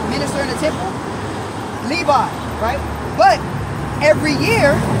could minister in the temple? Levi, right? But every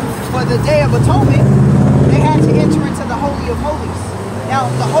year for the Day of Atonement, they had to enter into the Holy of Holies. Now,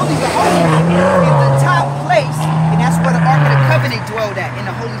 the Holies of Holies is the top place, and that's where the Ark of the Covenant dwelled at, in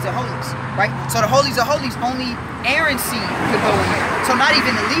the Holies of Holies, right? So the Holies of Holies, only Aaron's seed could go in there. So not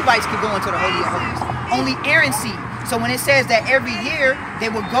even the Levites could go into the Holy of Holies. Only Aaron's seed. So when it says that every year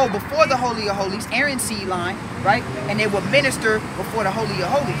they would go before the Holy of Holies, Aaron's seed line, right? And they would minister before the Holy of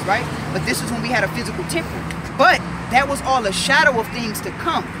Holies, right? But this is when we had a physical temple. But that was all a shadow of things to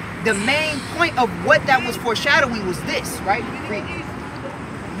come. The main point of what that was foreshadowing was this, right? Read.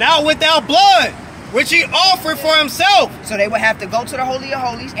 Now without blood, which he offered for himself. So they would have to go to the Holy of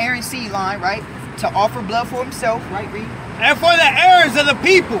Holies, Aaron's seed line, right? To offer blood for himself, right? Read. And for the heirs of the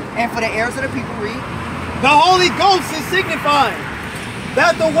people. And for the heirs of the people, read. The Holy Ghost is signifying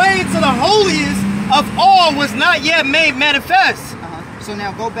that the way to the holiest of all was not yet made manifest. So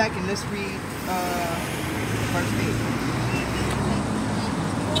now go back and let's read verse 8.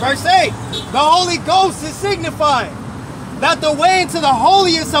 Verse 8. The Holy Ghost is signifying that the way into the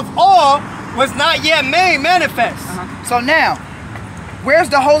holiest of all was not yet made manifest. So now, where's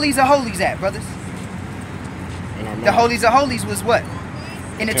the Holies of Holies at, brothers? The Holies of Holies was what?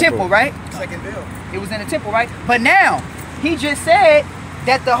 In the temple, right? Second veil. It was in the temple, right? But now, he just said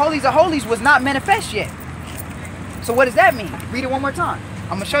that the Holies of Holies was not manifest yet. So what does that mean? Read it one more time.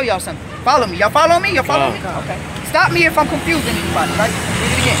 I'm going to show y'all something. Follow me. Y'all follow me? Y'all follow me? Okay. Stop me if I'm confusing anybody, right?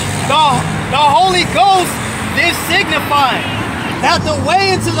 Read it again. The Holy Ghost is signifying that the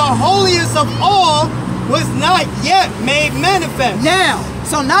way into the holiest of all was not yet made manifest. Now,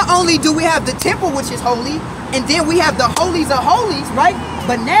 so not only do we have the temple, which is holy, and then we have the Holies of Holies, right?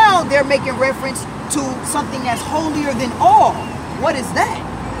 But now they're making reference to something that's holier than all. What is that?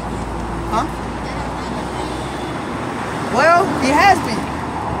 Huh? Well, it has been.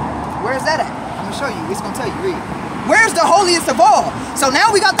 Where's that at? I'm going to show you. It's going to tell you. Read. Where's the holiest of all? So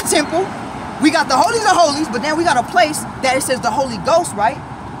now we got the temple. We got the Holies of Holies, but now we got a place that it says the Holy Ghost, right?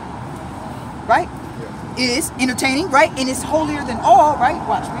 Right? Is entertaining, right? And it's holier than all, right?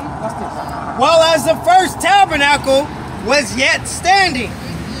 Watch, read. Watch this. Well, as the first tabernacle was yet standing,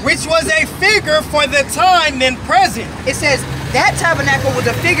 which was a figure for the time then present. It says that tabernacle was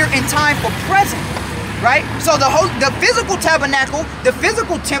a figure in time for present, right? So the physical tabernacle, the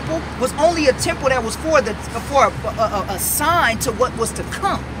physical temple was only a temple that was for a sign to what was to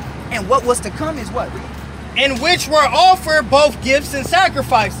come. And what was to come is what? In which were offered both gifts and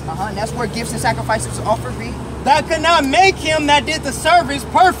sacrifices. And that's where gifts and sacrifices are offered, read. That could not make him that did the service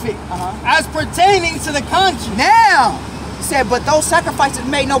perfect, as pertaining to the conscience. Now, he said, but those sacrifices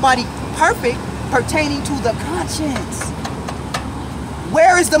made nobody perfect, pertaining to the conscience.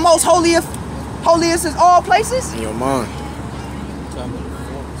 Where is the most holiest of all places? In your mind.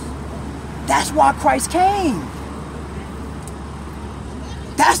 That's why Christ came.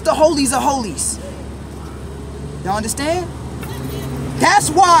 That's the Holies of Holies. Y'all understand? That's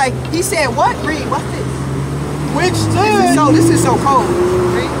why he said, what? Read, what's this? Which stood, this is so cold.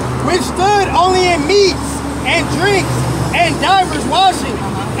 Read. Which stood only in meats and drinks and divers washing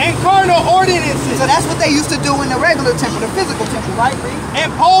and carnal ordinances. So that's what they used to do in the regular temple, the physical temple, right? Read.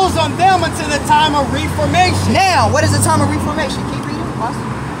 Imposed on them until the time of Reformation. Now, what is the time of Reformation? Keep reading. Watch.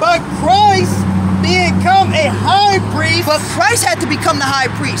 But Christ, being come a a high priest. But Christ had to become the high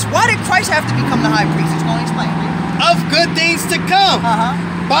priest. Why did Christ have to become the high priest? It's going to explain. Of good things to come.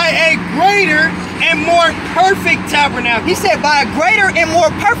 By a greater and more perfect tabernacle. He said by a greater and more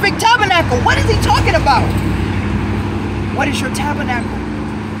perfect tabernacle. What is he talking about? What is your tabernacle?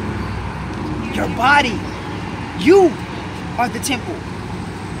 Your body. You are the temple.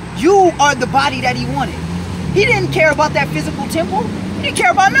 You are the body that he wanted. He didn't care about that physical temple. He didn't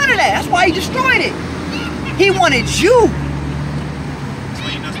care about none of that. That's why he destroyed it. He wanted you.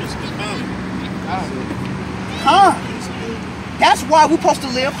 That's why we're supposed to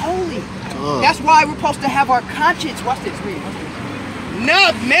live holy. That's why we're supposed to have our conscience. Watch this, read.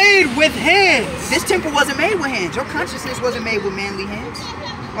 Not made with hands. This temple wasn't made with hands. Your consciousness wasn't made with manly hands.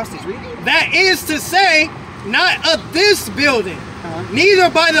 Watch this, read. That is to say, not of this building, neither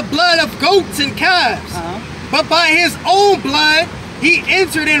by the blood of goats and calves, but by his own blood he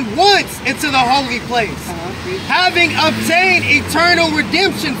entered in once into the holy place, having obtained eternal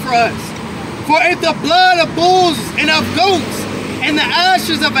redemption for us. For if the blood of bulls and of goats and the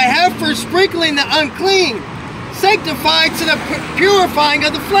ashes of a heifer sprinkling the unclean sanctified to the purifying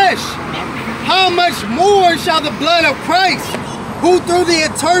of the flesh, how much more shall the blood of Christ, who through the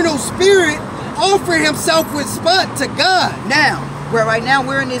eternal Spirit offered himself with spot to God. Now, right now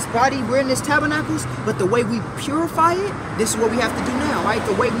we're in this body, we're in this tabernacles, but the way we purify it, this is what we have to do now, right?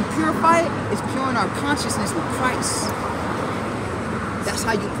 The way we purify it is puring our consciousness with Christ. That's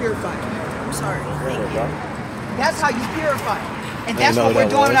how you purify it. I'm sorry. Thank you. That's how you purify it. And that's what we're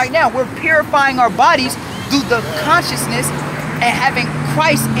doing right now. We're purifying our bodies through the consciousness and having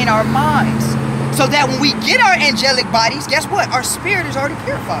Christ in our minds. So that when we get our angelic bodies, guess what? Our spirit is already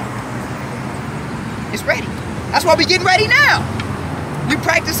purified. It's ready. That's why we're getting ready now. We're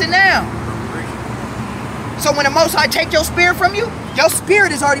practicing now. So when the Most High take your spirit from you, your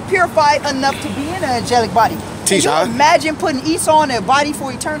spirit is already purified enough to be in an angelic body. Can you imagine putting Esau in a body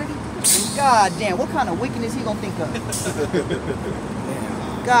for eternity? God damn, what kind of wickedness he gonna think of?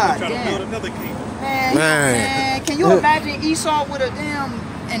 God damn. Man, can you imagine Esau with a damn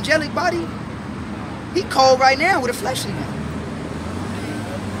angelic body? He cold right now with a fleshly one.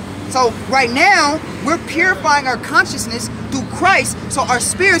 So right now, we're purifying our consciousness through Christ so our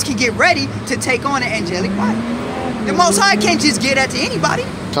spirits can get ready to take on an angelic body. The Most High can't just get that to anybody.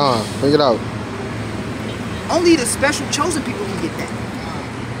 Bring it out. Only the special chosen people can get that.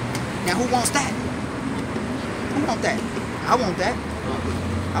 Now who wants that? Who wants that? I want that.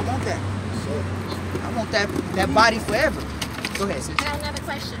 I want that. I want that body forever. Go ahead, sis. I got another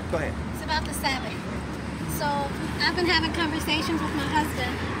question. Go ahead. It's about the Sabbath. So I've been having conversations with my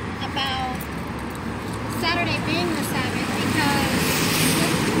husband about Saturday being the Sabbath because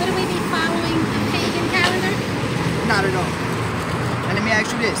would we be following a pagan calendar? Not at all. And let me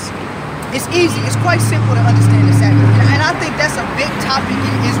ask you this. It's easy. It's quite simple to understand the Sabbath. And I think that's a big topic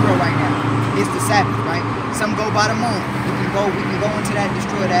in Israel right now. It's the Sabbath, right? Some go by the moon. We can go into that,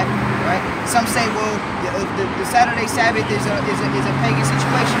 destroy that, right? Some say, well, the Saturday Sabbath is a pagan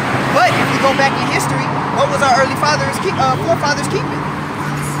situation. But if you go back in history, what was our early forefathers keeping?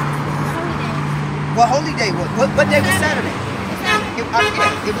 What holy day was? What day was Saturday? It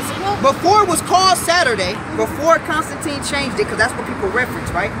was before it was called Saturday. Before Constantine changed it, because that's what people reference,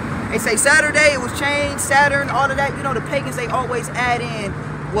 right? They say Saturday, it was changed, Saturn, all of that. You know, the pagans, they always add in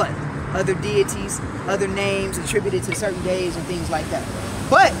what? Other deities, other names attributed to certain days and things like that.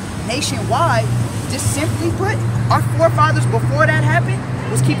 But nationwide, just simply put, our forefathers before that happened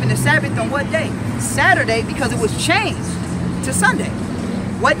was keeping the Sabbath on what day? Saturday, because it was changed to Sunday.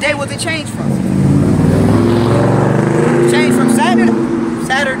 What day was it changed from? Changed from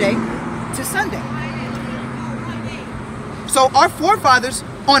Saturday to Sunday. So our forefathers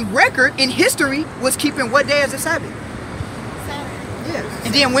on record in history was keeping what day as a Sabbath? Saturday. Yeah.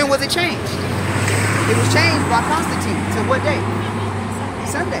 And then when was it changed? It was changed by Constantine to what day?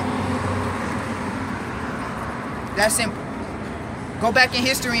 Sunday. That's simple. Go back in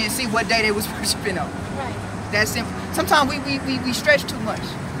history and see what day they was worshiping on. Right. That's simple. Sometimes we stretch too much.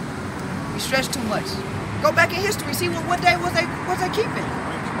 We stretch too much. Go back in history, see what day was they keeping.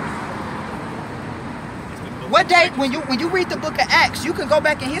 What day, when you read the book of Acts, you can go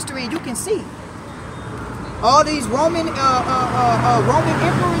back in history and you can see all these Roman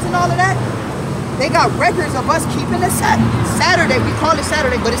emperors and all of that. They got records of us keeping the Saturday. We call it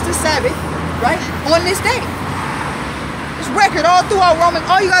Saturday, but it's the Sabbath, right? On this day. It's record all throughout Roman.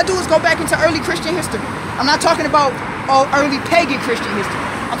 All you gotta do is go back into early Christian history. I'm not talking about early pagan Christian history.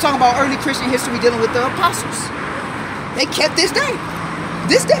 I'm talking about early Christian history dealing with the apostles. They kept this day.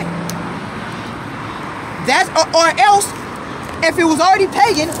 This day. That's or else, if it was already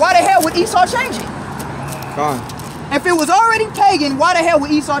pagan, why the hell would Esau change it? Fine. If it was already pagan, why the hell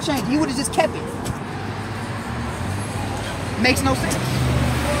would Esau change it? He would have just kept it. Makes no sense.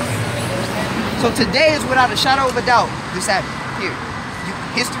 So today is without a shadow of a doubt the Sabbath. Here.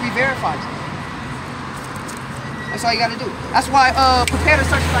 History verifies it. That's all you gotta do. That's why prepare to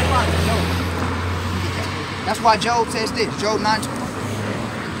search thy father. Job. That's why Job says this. Job 9:20.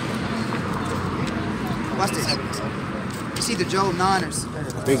 Watch this. It's either Job 9 or I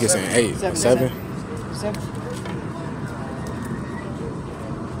think it's in 8. 7? 7.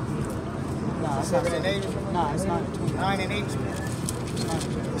 Nah, it's 7 and 8. Nah, it's 9. 9 and 8.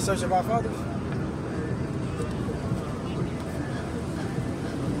 The search of our fathers.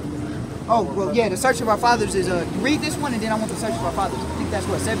 Oh, well, yeah, the search of our fathers is, read this one and then I want the search of our fathers. I think that's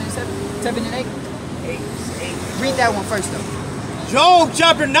what, 7 and 7? 7 and 8? 8. Read that one first, though. Job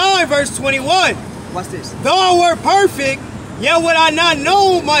chapter 9, verse 21. Watch this. Though I were perfect, yet would I not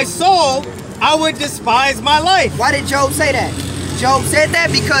know my soul, I would despise my life. Why did Job say that? Job said that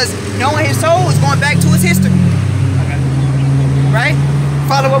because knowing his soul is going back to his history. Okay. Right?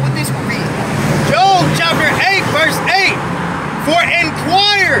 Follow up with this one. Read. Job chapter 8, verse 8. For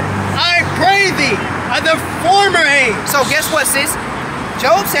inquire, I pray thee, of the former age. So guess what, sis?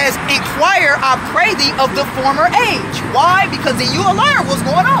 Job says, inquire, I pray thee, of the former age. Why? Because then you'll learn what's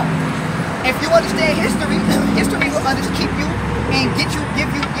going on. If you understand history, history will keep you and give you,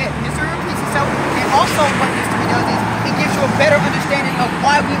 history repeats itself. And also what history does is it gives you a better understanding of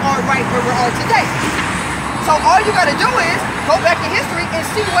why we are right where we are today. So all you got to do is go back in history and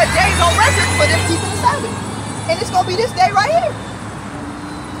see what days on record for them keeping the Sabbath. And it's going to be this day right here.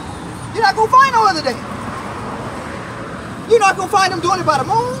 You're not going to find no other day. You're not going to find them doing it by the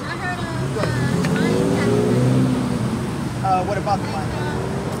moon. I heard of Mayan calendar. What about the Mayan calendar?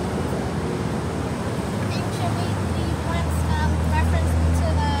 Ancient, we once reference to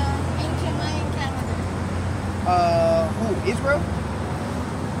the ancient Mayan calendar. Who? Israel?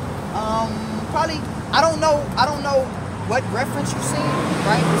 Probably. I don't know what reference you see,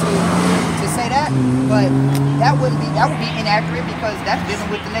 right? To say that, but that would be inaccurate because that's dealing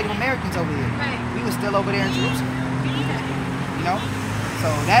with the Native Americans over here. Right. We were still over there in Jerusalem. You know? So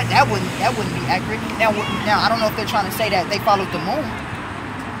that wouldn't be accurate. Now I don't know if they're trying to say that they followed the moon.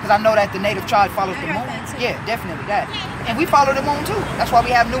 Because I know that the native tribe follows the moon. Yeah, definitely that. And we follow the moon too. That's why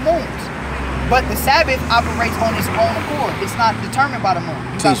we have new moons. But the Sabbath operates on its own accord. It's not determined by the moon.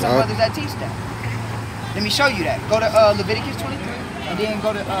 You got some brothers that teach that. Let me show you that. Go to Leviticus 23, and then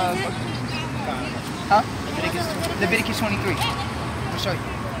go to Leviticus 23. I'll show you.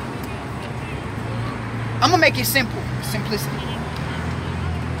 I'm gonna make it simple. Simplicity.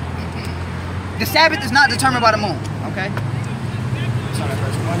 The Sabbath is not determined by the moon. Okay.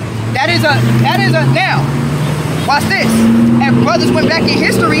 That is a now. Watch this. If brothers went back in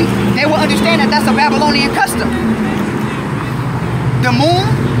history, they will understand that that's a Babylonian custom. The moon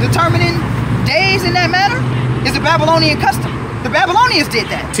determining days in that manner is a Babylonian custom. The Babylonians did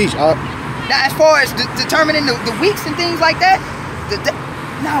that. Teach up. Now, as far as determining the weeks and things like that,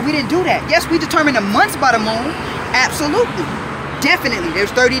 no, we didn't do that. Yes, we determine the months by the moon. Absolutely. Definitely. There's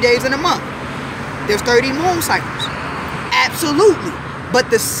 30 days in a month. There's 30 moon cycles. Absolutely.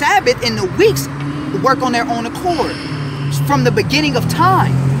 But the Sabbath and the weeks work on their own accord from the beginning of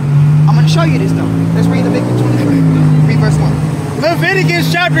time. I'm going to show you this though. Let's read Leviticus 23. Read verse 1.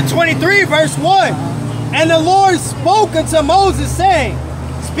 Leviticus chapter 23, verse 1. And the Lord spoke unto Moses, saying,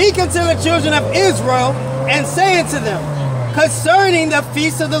 Speak unto the children of Israel, and say unto them, concerning the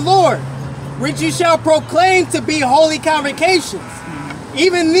feasts of the Lord, which you shall proclaim to be holy convocations.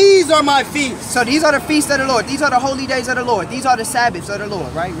 Even these are my feasts. So these are the feasts of the Lord. These are the holy days of the Lord. These are the Sabbaths of the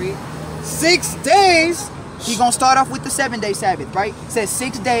Lord, right? Read. 6 days. He's going to start off with the 7-day Sabbath, right? It says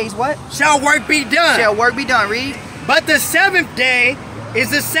 6 days, what? Shall work be done. Shall work be done. Read. But the 7th day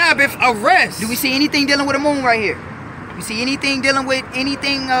is the Sabbath of rest. Do we see anything dealing with the moon right here? You see anything dealing with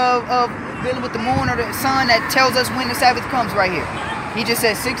dealing with the moon or the sun that tells us when the Sabbath comes right here? He just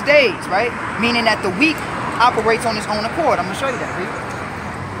says 6 days, right? Meaning that the week operates on its own accord. I'm going to show you that. Read.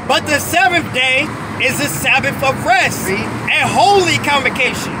 But the 7th day is the Sabbath of rest, Read. a holy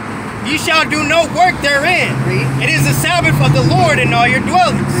convocation. You shall do no work therein. Read. It is the Sabbath of the Lord in all your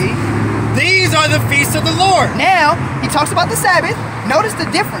dwellings. Read. These are the feasts of the Lord. Now, he talks about the Sabbath. Notice the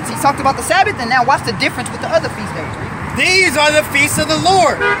difference. He talked about the Sabbath, and now watch the difference with the other feast days. Read. These are the feasts of the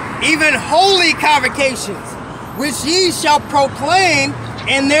Lord, even holy convocations, which ye shall proclaim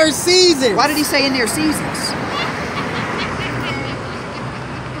in their seasons. Why did he say in their seasons?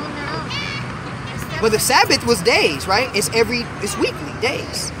 Well, the Sabbath was days, right? It's weekly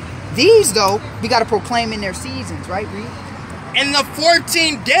days. These, though, we got to proclaim in their seasons, right? Read. in the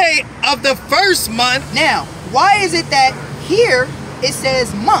 14th day of the first month. Now, why is it that here it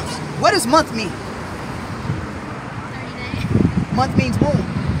says month? What does month mean? 30 days. Month means moon.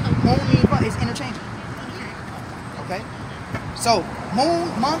 Moon means what? It's interchangeable. Okay? So, moon,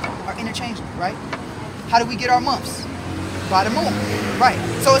 month are interchangeable, right? How do we get our months? By the moon. Right.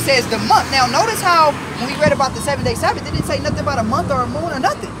 So it says the month. Now, notice how when we read about the 7-day Sabbath, it didn't say nothing about a month or a moon or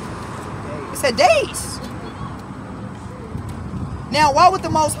nothing. It said days. Now, why would the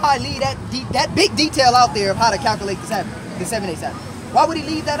Most High leave that big detail out there of how to calculate the Sabbath, the 7-day Sabbath? Why would he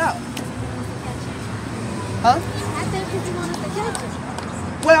leave that out? Huh? I think because you want us to catch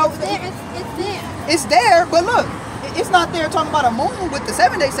it. Well, It's there. it's there, but look, it's not there talking about a moon with the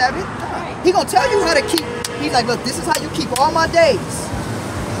 7-day Sabbath. He gonna tell you how to keep. He's like, look, this is how you keep all my days.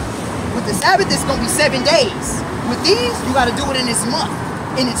 With the Sabbath, it's gonna be 7 days. With these, you gotta do it in its month,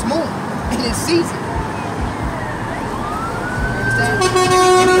 in its moon, in its season. They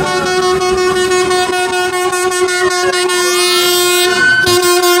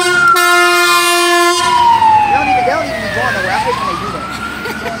don't even be going nowhere. I hate when they do that.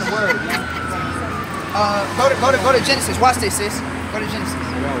 Going the word, man. Go to Genesis. Watch this, sis. Go to Genesis.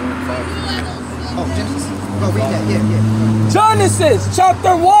 Oh, Genesis. Go read that. Yeah. Genesis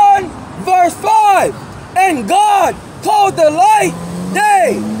chapter 1 verse 5. And God called the light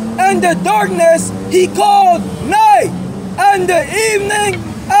day, and the darkness he called night, and the evening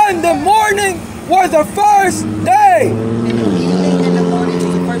and the morning were the first day. And the evening and the morning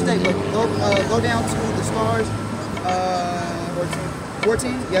was the first day. But go down to the stars.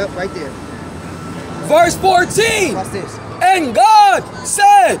 14. Yep, right there. Verse 14. Watch this. And God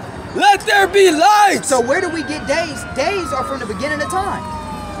said, let there be light. So where do we get days? Days are from the beginning of time,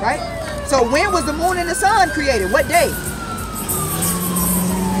 right? So when was the moon and the sun created? What day?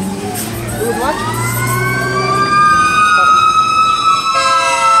 It was what?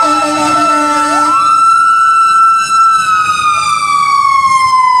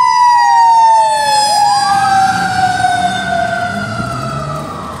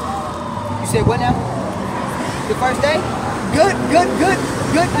 You said what now? The first day? Good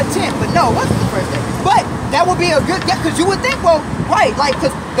attempt, but no, it wasn't the first day. But that would be a good, because you would think, well, right, like,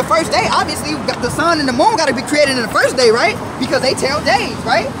 because the first day, obviously, the sun and the moon got to be created in the first day, right? Because they tell days,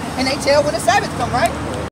 right? And they tell when the Sabbath come, right?